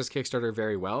Games does Kickstarter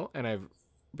very well, and I've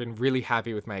been really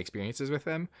happy with my experiences with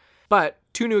them. But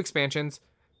 2 new expansions,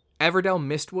 Everdell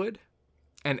Mistwood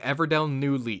and Everdell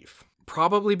New Leaf.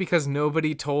 Probably because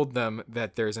nobody told them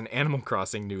that there's an Animal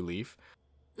Crossing New Leaf.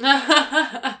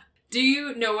 Do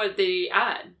you know what they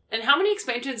add? And how many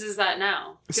expansions is that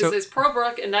now? Because there's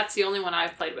Pearlbrook, and that's the only one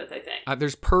I've played with, I think.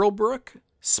 There's Pearlbrook,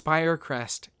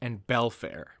 Spirecrest, and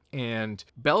Belfair. And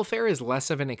Belfair is less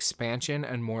of an expansion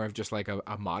and more of just like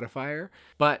a modifier.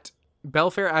 But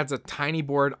Belfair adds a tiny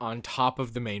board on top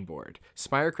of the main board.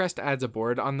 Spirecrest adds a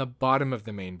board on the bottom of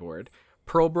the main board.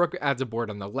 Pearlbrook adds a board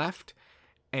on the left.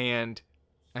 And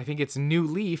I think it's New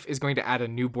Leaf is going to add a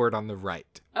new board on the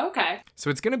right. Okay. So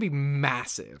it's going to be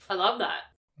massive. I love that.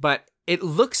 But it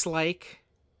looks like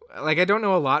I don't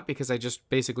know a lot because I just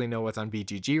basically know what's on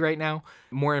BGG right now.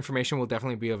 More information will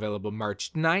definitely be available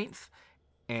March 9th,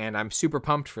 and I'm super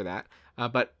pumped for that.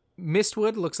 But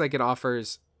Mistwood looks like it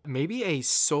offers maybe a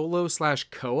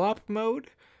solo/co-op mode.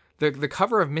 The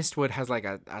cover of Mistwood has like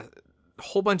a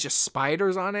whole bunch of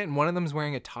spiders on it, and one of them's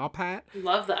wearing a top hat.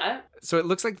 Love that. So it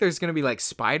looks like there's going to be like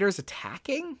spiders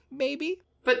attacking, maybe?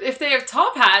 But if they have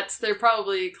top hats, they're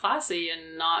probably classy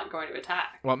and not going to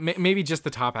attack. Well, maybe just the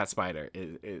top hat spider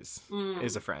is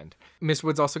a friend.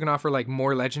 Mistwood's also going to offer like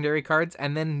more legendary cards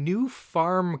and then new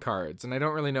farm cards, and I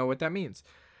don't really know what that means.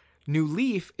 New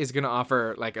Leaf is going to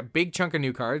offer like a big chunk of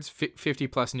new cards, 50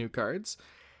 plus new cards,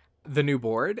 the new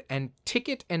board, and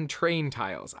ticket and train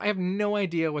tiles. I have no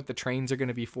idea what the trains are going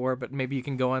to be for, but maybe you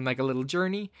can go on like a little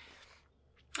journey.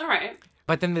 All right.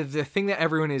 But then the thing that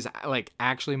everyone is like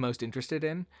actually most interested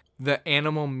in, the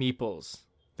animal meeples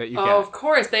that you get. Oh, of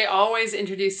course. They always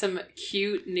introduce some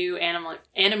cute new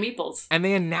animeeples. And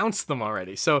they announced them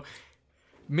already. So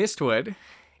Mistwood,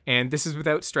 and this is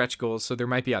without stretch goals, so there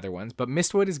might be other ones, but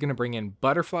Mistwood is going to bring in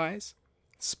butterflies,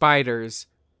 spiders,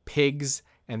 pigs,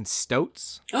 and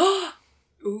stoats.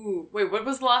 Ooh, wait, what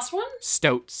was the last one?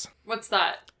 Stoats. What's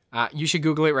that? You should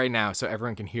Google it right now so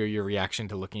everyone can hear your reaction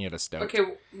to looking at a stoat. Okay,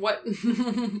 what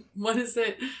what is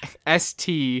it?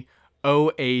 Stoats.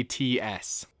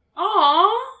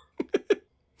 Aww.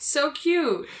 So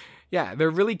cute. Yeah, they're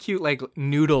really cute, like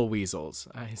noodle weasels,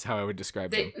 is how I would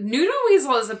describe them. Noodle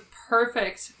weasel is a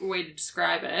perfect way to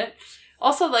describe it.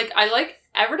 Also, like, I like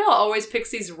Everdell always picks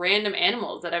these random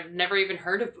animals that I've never even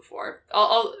heard of before.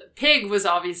 Pig was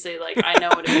obviously, like, I know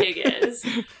what a pig is.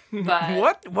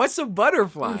 But What's a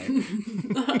butterfly?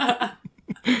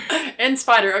 And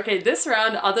spider. Okay, this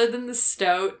round, other than the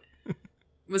stoat,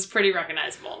 was pretty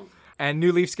recognizable. And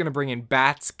New Leaf's going to bring in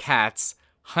bats, cats,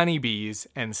 honeybees,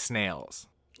 and snails.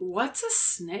 What's a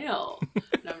snail?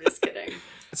 No, I'm just kidding.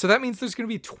 So that means there's going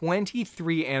to be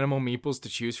 23 animal meeples to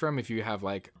choose from if you have,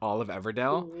 like, all of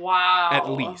Everdell. Wow. At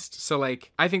least. So,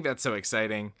 like, I think that's so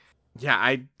exciting. Yeah,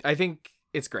 I think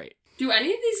it's great. Do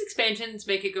any of these expansions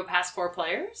make it go past 4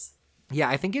 players? Yeah,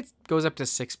 I think it goes up to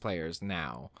 6 players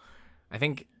now. I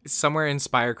think somewhere in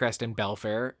Spirecrest and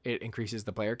Belfair, it increases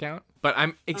the player count. But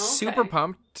I'm super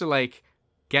pumped to, like,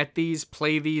 get these,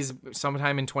 play these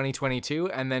sometime in 2022,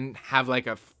 and then have, like,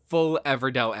 a full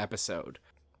Everdell episode.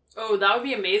 Oh, that would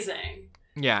be amazing.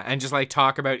 Yeah, and just, like,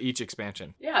 talk about each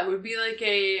expansion. Yeah, it would be like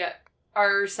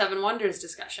our Seven Wonders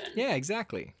discussion. Yeah,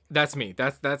 exactly. That's me.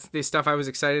 That's the stuff I was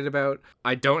excited about.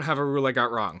 I don't have a rule I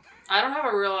got wrong. I don't have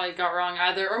a rule I got wrong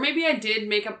either. Or maybe I did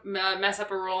mess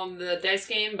up a rule in the dice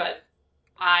game, but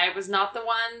I was not the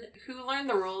one who learned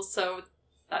the rules, so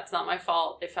that's not my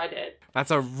fault if I did. That's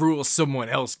a rule someone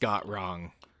else got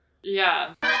wrong.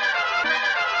 Yeah.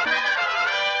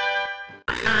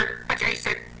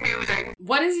 Adjacent musing.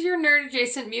 What is your nerd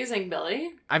adjacent musing,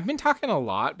 Billy? I've been talking a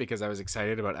lot because I was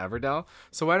excited about Everdell.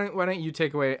 So why don't you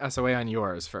take us away on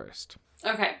yours first?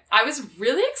 Okay. I was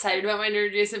really excited about my nerd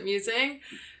adjacent musing,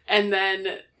 and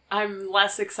then I'm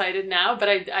less excited now, but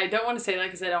I don't want to say that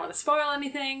because I don't want to spoil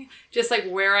anything. Just like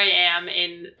where I am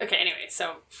in... Okay, anyway,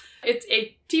 so it's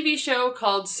a TV show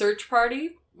called Search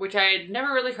Party, which I had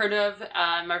never really heard of.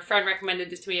 My friend recommended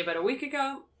this to me about a week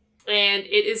ago. And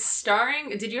it is starring...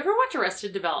 Did you ever watch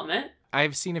Arrested Development?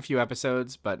 I've seen a few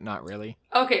episodes, but not really.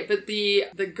 Okay, but the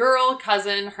girl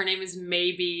cousin, her name is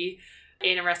Maybe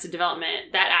in Arrested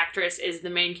Development. That actress is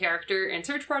the main character in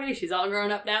Search Party. She's all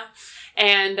grown up now.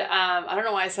 And I don't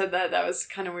know why I said that. That was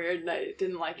kind of weird and I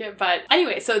didn't like it. But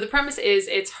anyway, so the premise is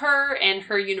it's her and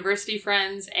her university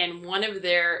friends, and one of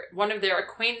their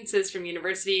acquaintances from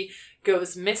university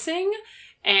goes missing.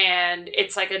 And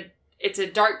it's a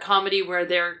dark comedy where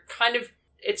they're kind of...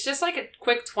 It's just like a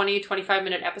quick 20-25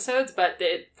 minute episodes, but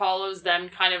it follows them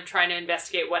kind of trying to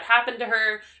investigate what happened to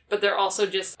her. But they're also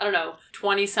just,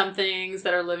 20-somethings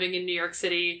that are living in New York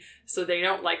City. So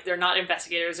they're not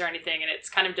investigators or anything. And it's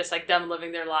kind of just like them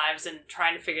living their lives and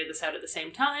trying to figure this out at the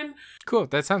same time. Cool.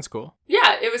 That sounds cool.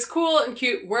 Yeah, it was cool and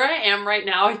cute. Where I am right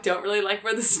now, I don't really like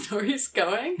where the story's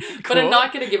going. Cool. But I'm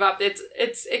not going to give up. It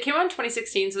came out in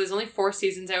 2016, so there's only 4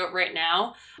 seasons out right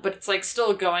now. But it's like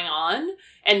still going on.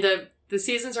 And the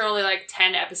seasons are only like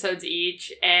 10 episodes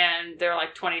each, and they're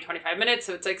like 20-25 minutes,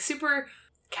 so it's like super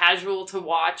casual to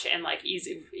watch and like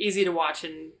easy to watch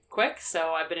and quick,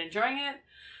 so I've been enjoying it.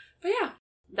 But yeah,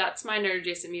 that's my nerd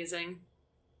adjacent musing.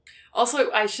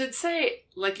 Also, I should say,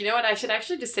 like, you know what? I should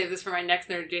actually just save this for my next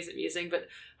Nerd Adjacent Musing, but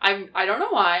I don't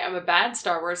know why. I'm a bad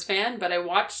Star Wars fan, but I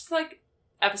watched, like,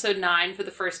 episode 9 for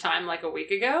the first time, like, a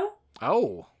week ago.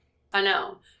 Oh. I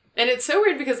know. And it's so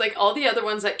weird because, like, all the other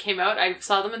ones that came out, I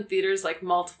saw them in theaters, like,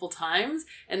 multiple times.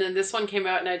 And then this one came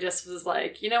out and I just was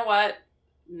like, you know what?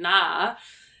 Nah.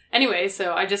 Anyway,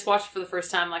 so I just watched it for the first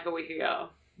time, like, a week ago.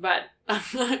 But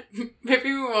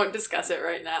maybe we won't discuss it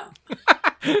right now.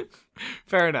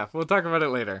 Fair enough. We'll talk about it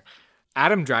later.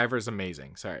 Adam Driver's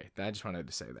amazing. Sorry, I just wanted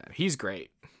to say that. He's great.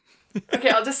 Okay,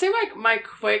 I'll just say my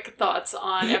quick thoughts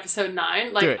on episode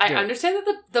 9. Like, Do it. Understand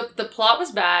that the plot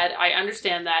was bad. I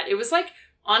understand that. It was like,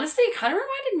 honestly, it kind of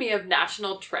reminded me of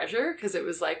National Treasure, because it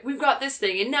was like, we've got this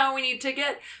thing, and now we need to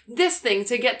get this thing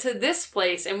to get to this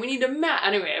place, and we need a map.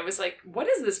 Anyway, I was like, what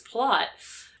is this plot?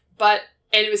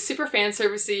 And it was super fan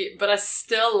servicey, but I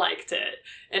still liked it.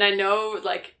 And I know,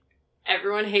 like,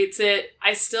 everyone hates it.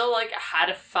 I still, like, had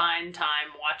a fine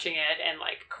time watching it and,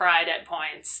 like, cried at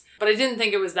points. But I didn't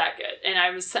think it was that good. And I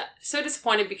was so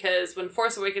disappointed because when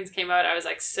Force Awakens came out, I was,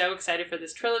 like, so excited for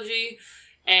this trilogy.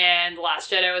 And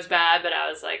Last Jedi was bad, but I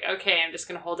was like, okay, I'm just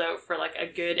going to hold out for, like, a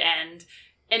good end.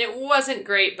 And it wasn't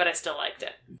great, but I still liked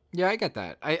it. Yeah, I get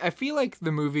that. I feel like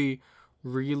the movie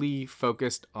really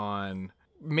focused on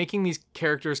making these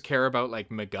characters care about, like,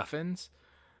 MacGuffins.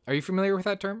 Are you familiar with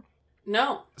that term?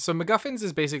 No. So MacGuffins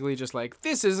is basically just like,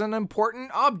 this is an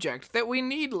important object that we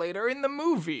need later in the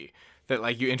movie. That,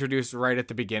 like, you introduce right at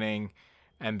the beginning,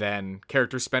 and then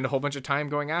characters spend a whole bunch of time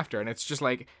going after. And it's just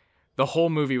like, the whole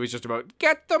movie was just about,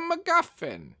 get the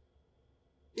MacGuffin.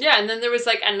 Yeah, and then there was,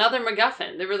 like, another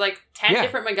MacGuffin. There were, like, 10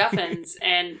 different MacGuffins.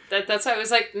 And that's why it was,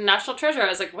 like, National Treasure. I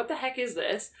was like, what the heck is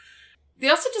this? They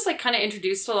also just, like, kind of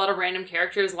introduced a lot of random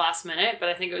characters last minute, but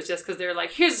I think it was just because they were like,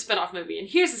 here's a spin-off movie, and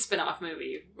here's a spin-off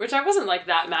movie, which I wasn't, like,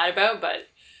 that mad about, but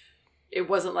it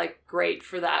wasn't, like, great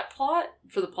for that plot,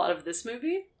 for the plot of this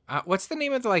movie. What's the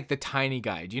name of, the tiny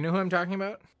guy? Do you know who I'm talking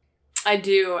about? I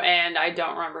do, and I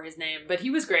don't remember his name, but he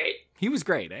was great. He was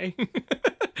great, eh?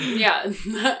 Yeah,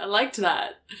 I liked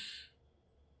that.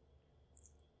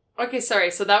 Okay,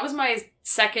 sorry, so that was my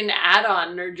second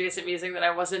add-on Nerd Adjacent Musing that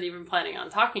I wasn't even planning on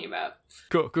talking about.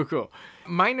 Cool.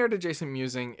 My Nerd Adjacent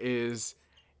Musing is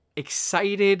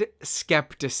excited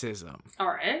skepticism. All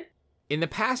right. In the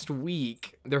past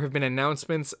week, there have been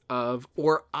announcements of,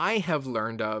 or I have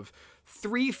learned of,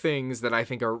 3 things that I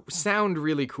think sound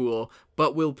really cool,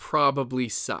 but will probably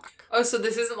suck. Oh, so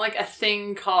this isn't like a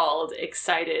thing called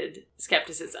excited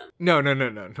skepticism. No.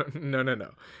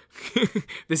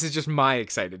 This is just my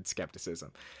excited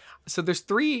skepticism. So there's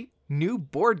 3 new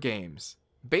board games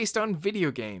based on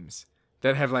video games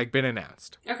that have, like, been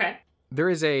announced. Okay. There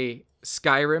is a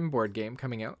Skyrim board game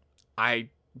coming out. I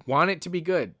want it to be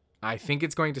good. I think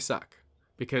it's going to suck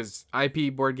because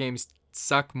IP board games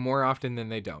suck more often than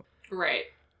they don't. Right.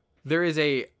 There is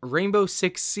a Rainbow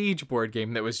Six Siege board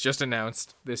game that was just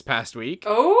announced this past week.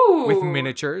 Oh! With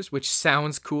miniatures, which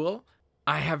sounds cool.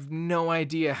 I have no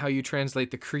idea how you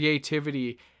translate the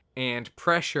creativity and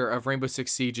pressure of Rainbow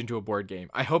Six Siege into a board game.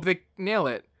 I hope they nail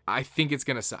it. I think it's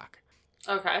going to suck.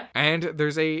 Okay. And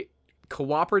there's a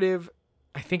cooperative,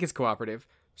 I think it's cooperative,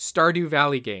 Stardew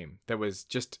Valley game that was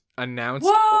just announced.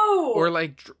 Whoa! Or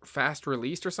like fast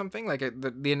released or something. Like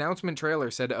the announcement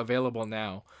trailer said available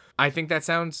now. I think that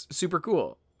sounds super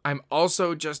cool. I'm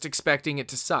also just expecting it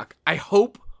to suck. I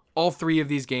hope all 3 of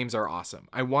these games are awesome.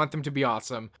 I want them to be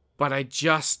awesome, but I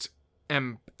just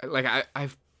am like,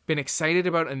 I've been excited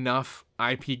about enough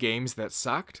IP games that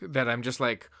sucked that I'm just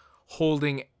like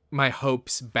holding my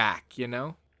hopes back, you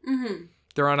know? Mm-hmm.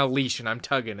 They're on a leash and I'm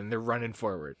tugging and they're running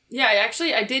forward. Yeah,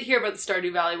 I did hear about the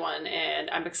Stardew Valley one and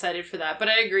I'm excited for that. But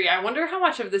I agree. I wonder how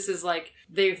much of this is like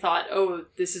they thought, oh,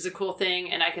 this is a cool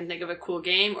thing and I can think of a cool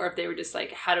game, or if they were just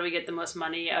like, how do we get the most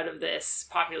money out of this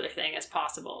popular thing as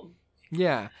possible?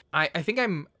 Yeah. I think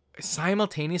I'm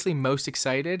simultaneously most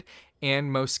excited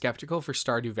and most skeptical for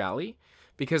Stardew Valley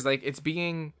because like it's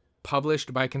being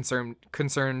published by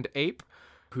Concerned Ape,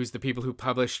 who's the people who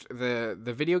published the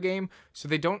video game. So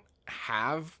they don't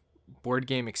have board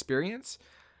game experience.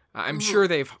 I'm sure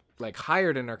they've like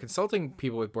hired and are consulting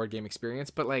people with board game experience,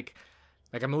 but like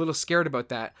I'm a little scared about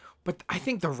that. But I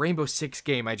think the Rainbow Six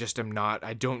game, I just am not.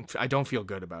 I don't feel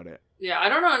good about it. Yeah, I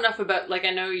don't know enough about, like, I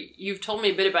know you've told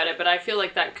me a bit about it, but I feel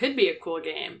like that could be a cool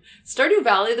game. Stardew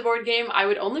Valley, the board game, I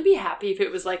would only be happy if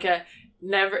it was like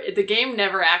the game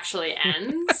never actually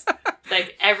ends.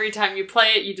 Like, every time you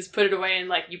play it, you just put it away and,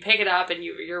 like, you pick it up and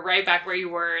you're right back where you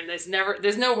were, and there's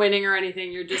no winning or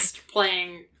anything. You're just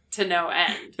playing to no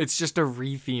end. It's just a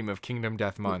re-theme of Kingdom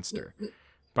Death Monster,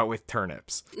 but with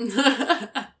turnips.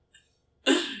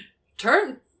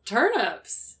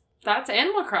 Turnips. That's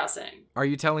Animal Crossing. Are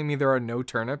you telling me there are no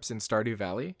turnips in Stardew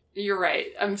Valley? You're right.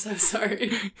 I'm so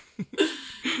sorry.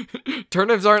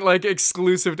 Turnips aren't like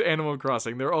exclusive to Animal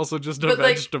Crossing. They're also just a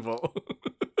vegetable.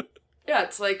 Yeah,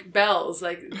 it's like bells.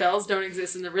 Like, bells don't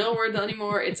exist in the real world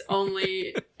anymore. It's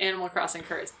only Animal Crossing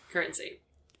currency.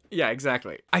 Yeah,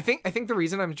 exactly. I think the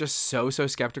reason I'm just so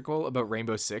skeptical about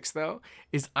Rainbow Six, though,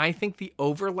 is I think the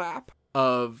overlap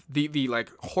of the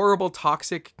like horrible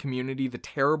toxic community, the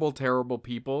terrible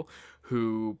people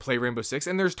who play Rainbow Six,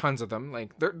 and there's tons of them.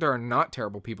 Like, there are not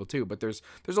terrible people too, but there's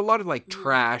a lot of like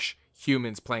trash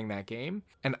humans playing that game,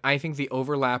 and I think the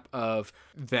overlap of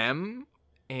them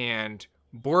and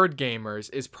board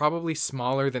gamers is probably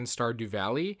smaller than Stardew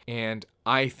Valley, and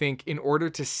I think in order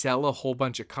to sell a whole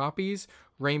bunch of copies,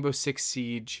 Rainbow Six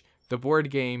Siege, the board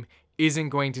game, isn't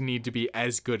going to need to be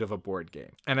as good of a board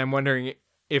game. And I'm wondering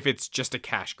if it's just a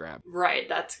cash grab. Right,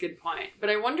 that's a good point. But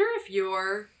I wonder if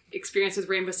your experience with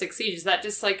Rainbow Six Siege, is that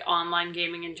just like online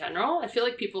gaming in general? I feel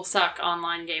like people suck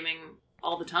online gaming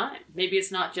all the time. Maybe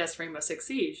it's not just Rainbow Six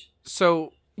Siege.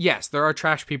 So, yes, there are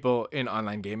trash people in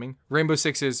online gaming. Rainbow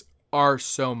Sixes are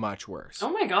so much worse.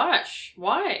 Oh my gosh,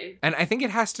 why? And I think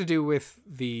it has to do with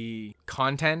the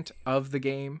content of the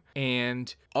game,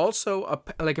 and also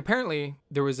like apparently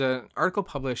there was an article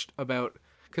published about,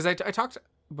 because I talked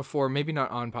before, maybe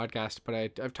not on podcast, but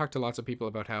I've talked to lots of people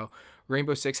about how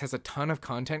Rainbow Six has a ton of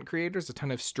content creators, a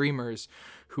ton of streamers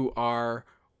who are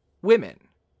women,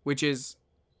 which is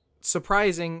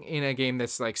surprising in a game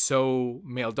that's like so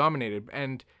male dominated.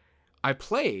 And I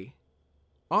play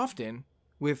often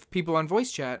with people on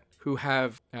voice chat who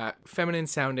have feminine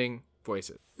sounding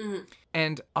voices. Mm-hmm.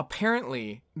 And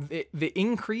apparently the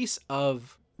increase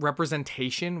of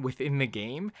representation within the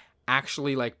game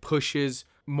actually like pushes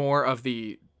more of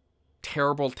the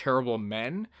terrible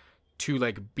men to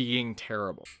like being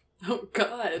terrible. Oh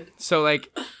God. So like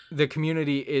the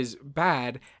community is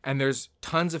bad and there's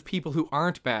tons of people who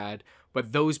aren't bad,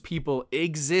 but those people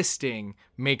existing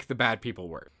make the bad people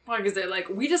worse. Why? Because they're like,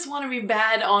 we just want to be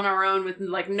bad on our own with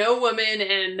like no women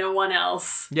and no one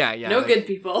else. Yeah. No like, good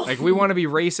people. Like we want to be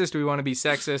racist, we want to be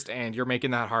sexist, and you're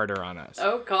making that harder on us.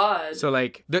 Oh God. So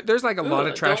like there's like a lot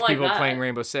of trash people that. playing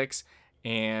Rainbow Six,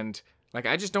 and like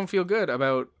I just don't feel good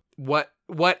about what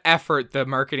effort the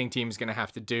marketing team is going to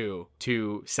have to do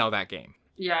to sell that game.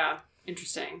 Yeah,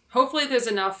 interesting. Hopefully there's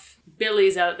enough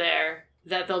Billies out there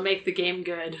that they'll make the game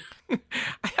good.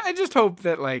 I just hope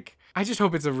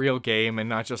it's a real game and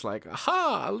not just like,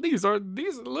 aha, these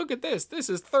look at this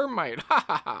is Thermite. Ha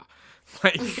ha ha.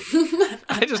 Like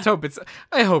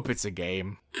I hope it's a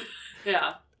game.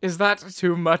 Yeah. Is that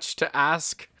too much to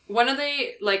ask? When are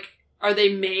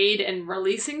they made and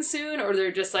releasing soon, or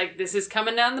they're just like, this is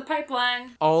coming down the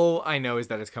pipeline? All I know is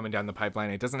that it's coming down the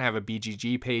pipeline. It doesn't have a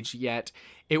BGG page yet.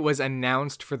 It was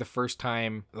announced for the first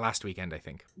time last weekend, I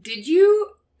think. Did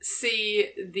you see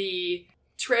the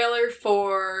trailer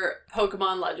for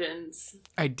Pokemon Legends?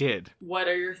 I did. What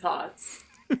are your thoughts?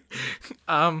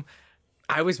 I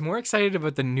was more excited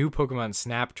about the new Pokemon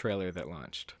Snap trailer that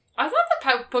launched. I thought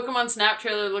the Pokemon Snap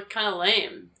trailer looked kind of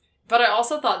lame. But I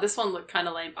also thought this one looked kind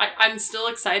of lame. I'm still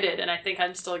excited, and I think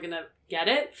I'm still going to get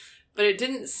it. But I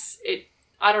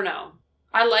don't know.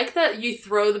 I like that you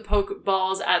throw the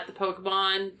Pokeballs at the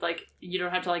Pokemon. Like, you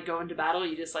don't have to, like, go into battle.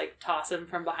 You just, like, toss them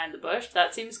from behind the bush.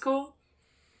 That seems cool.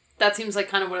 That seems like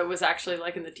kind of what it was actually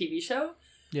like in the TV show.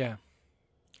 Yeah.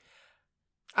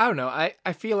 I don't know.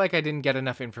 I feel like I didn't get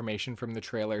enough information from the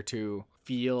trailer to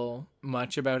feel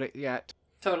much about it yet.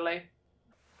 Totally.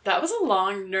 That was a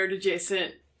long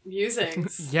nerd-adjacent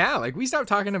musings. Yeah, like we stopped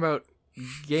talking about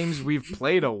games we've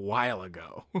played a while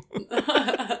ago.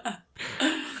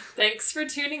 Thanks for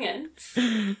tuning in.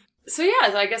 So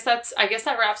yeah, I guess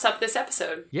that wraps up this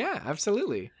episode. Yeah,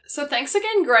 absolutely. So thanks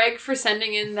again, Greg, for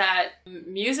sending in that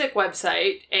music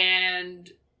website, and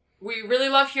we really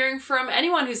love hearing from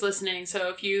anyone who's listening. So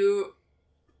if you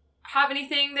have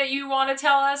anything that you want to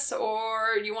tell us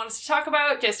or you want us to talk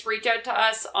about, just reach out to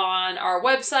us on our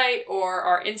website or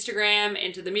our Instagram,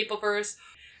 Into the Meepleverse,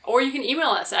 or you can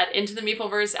email us at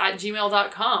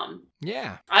intothemeepleverse@gmail.com.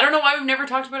 Yeah. I don't know why we've never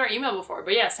talked about our email before,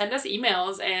 but yeah, send us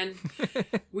emails and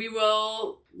we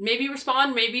will maybe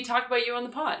respond, maybe talk about you on the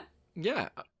pod. Yeah.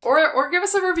 Or give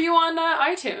us a review on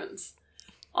iTunes.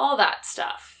 All that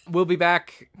stuff. We'll be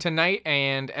back tonight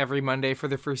and every Monday for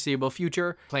the foreseeable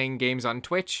future, playing games on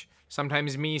Twitch.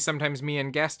 Sometimes me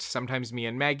and guest, sometimes me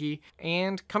and Maggie.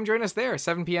 And come join us there,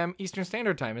 7 p.m. Eastern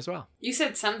Standard Time as well. You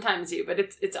said sometimes you, but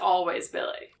it's always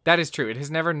Billy. That is true. It has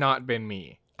never not been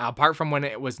me, apart from when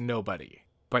it was nobody.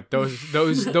 But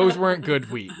those weren't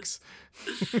good weeks.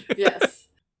 Yes.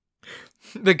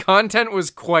 The content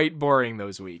was quite boring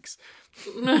those weeks.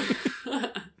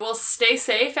 Well, stay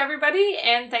safe, everybody,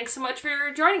 and thanks so much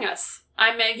for joining us.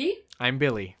 I'm Maggie. I'm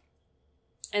Billy.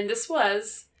 And this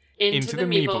was Into the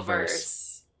Meepleverse.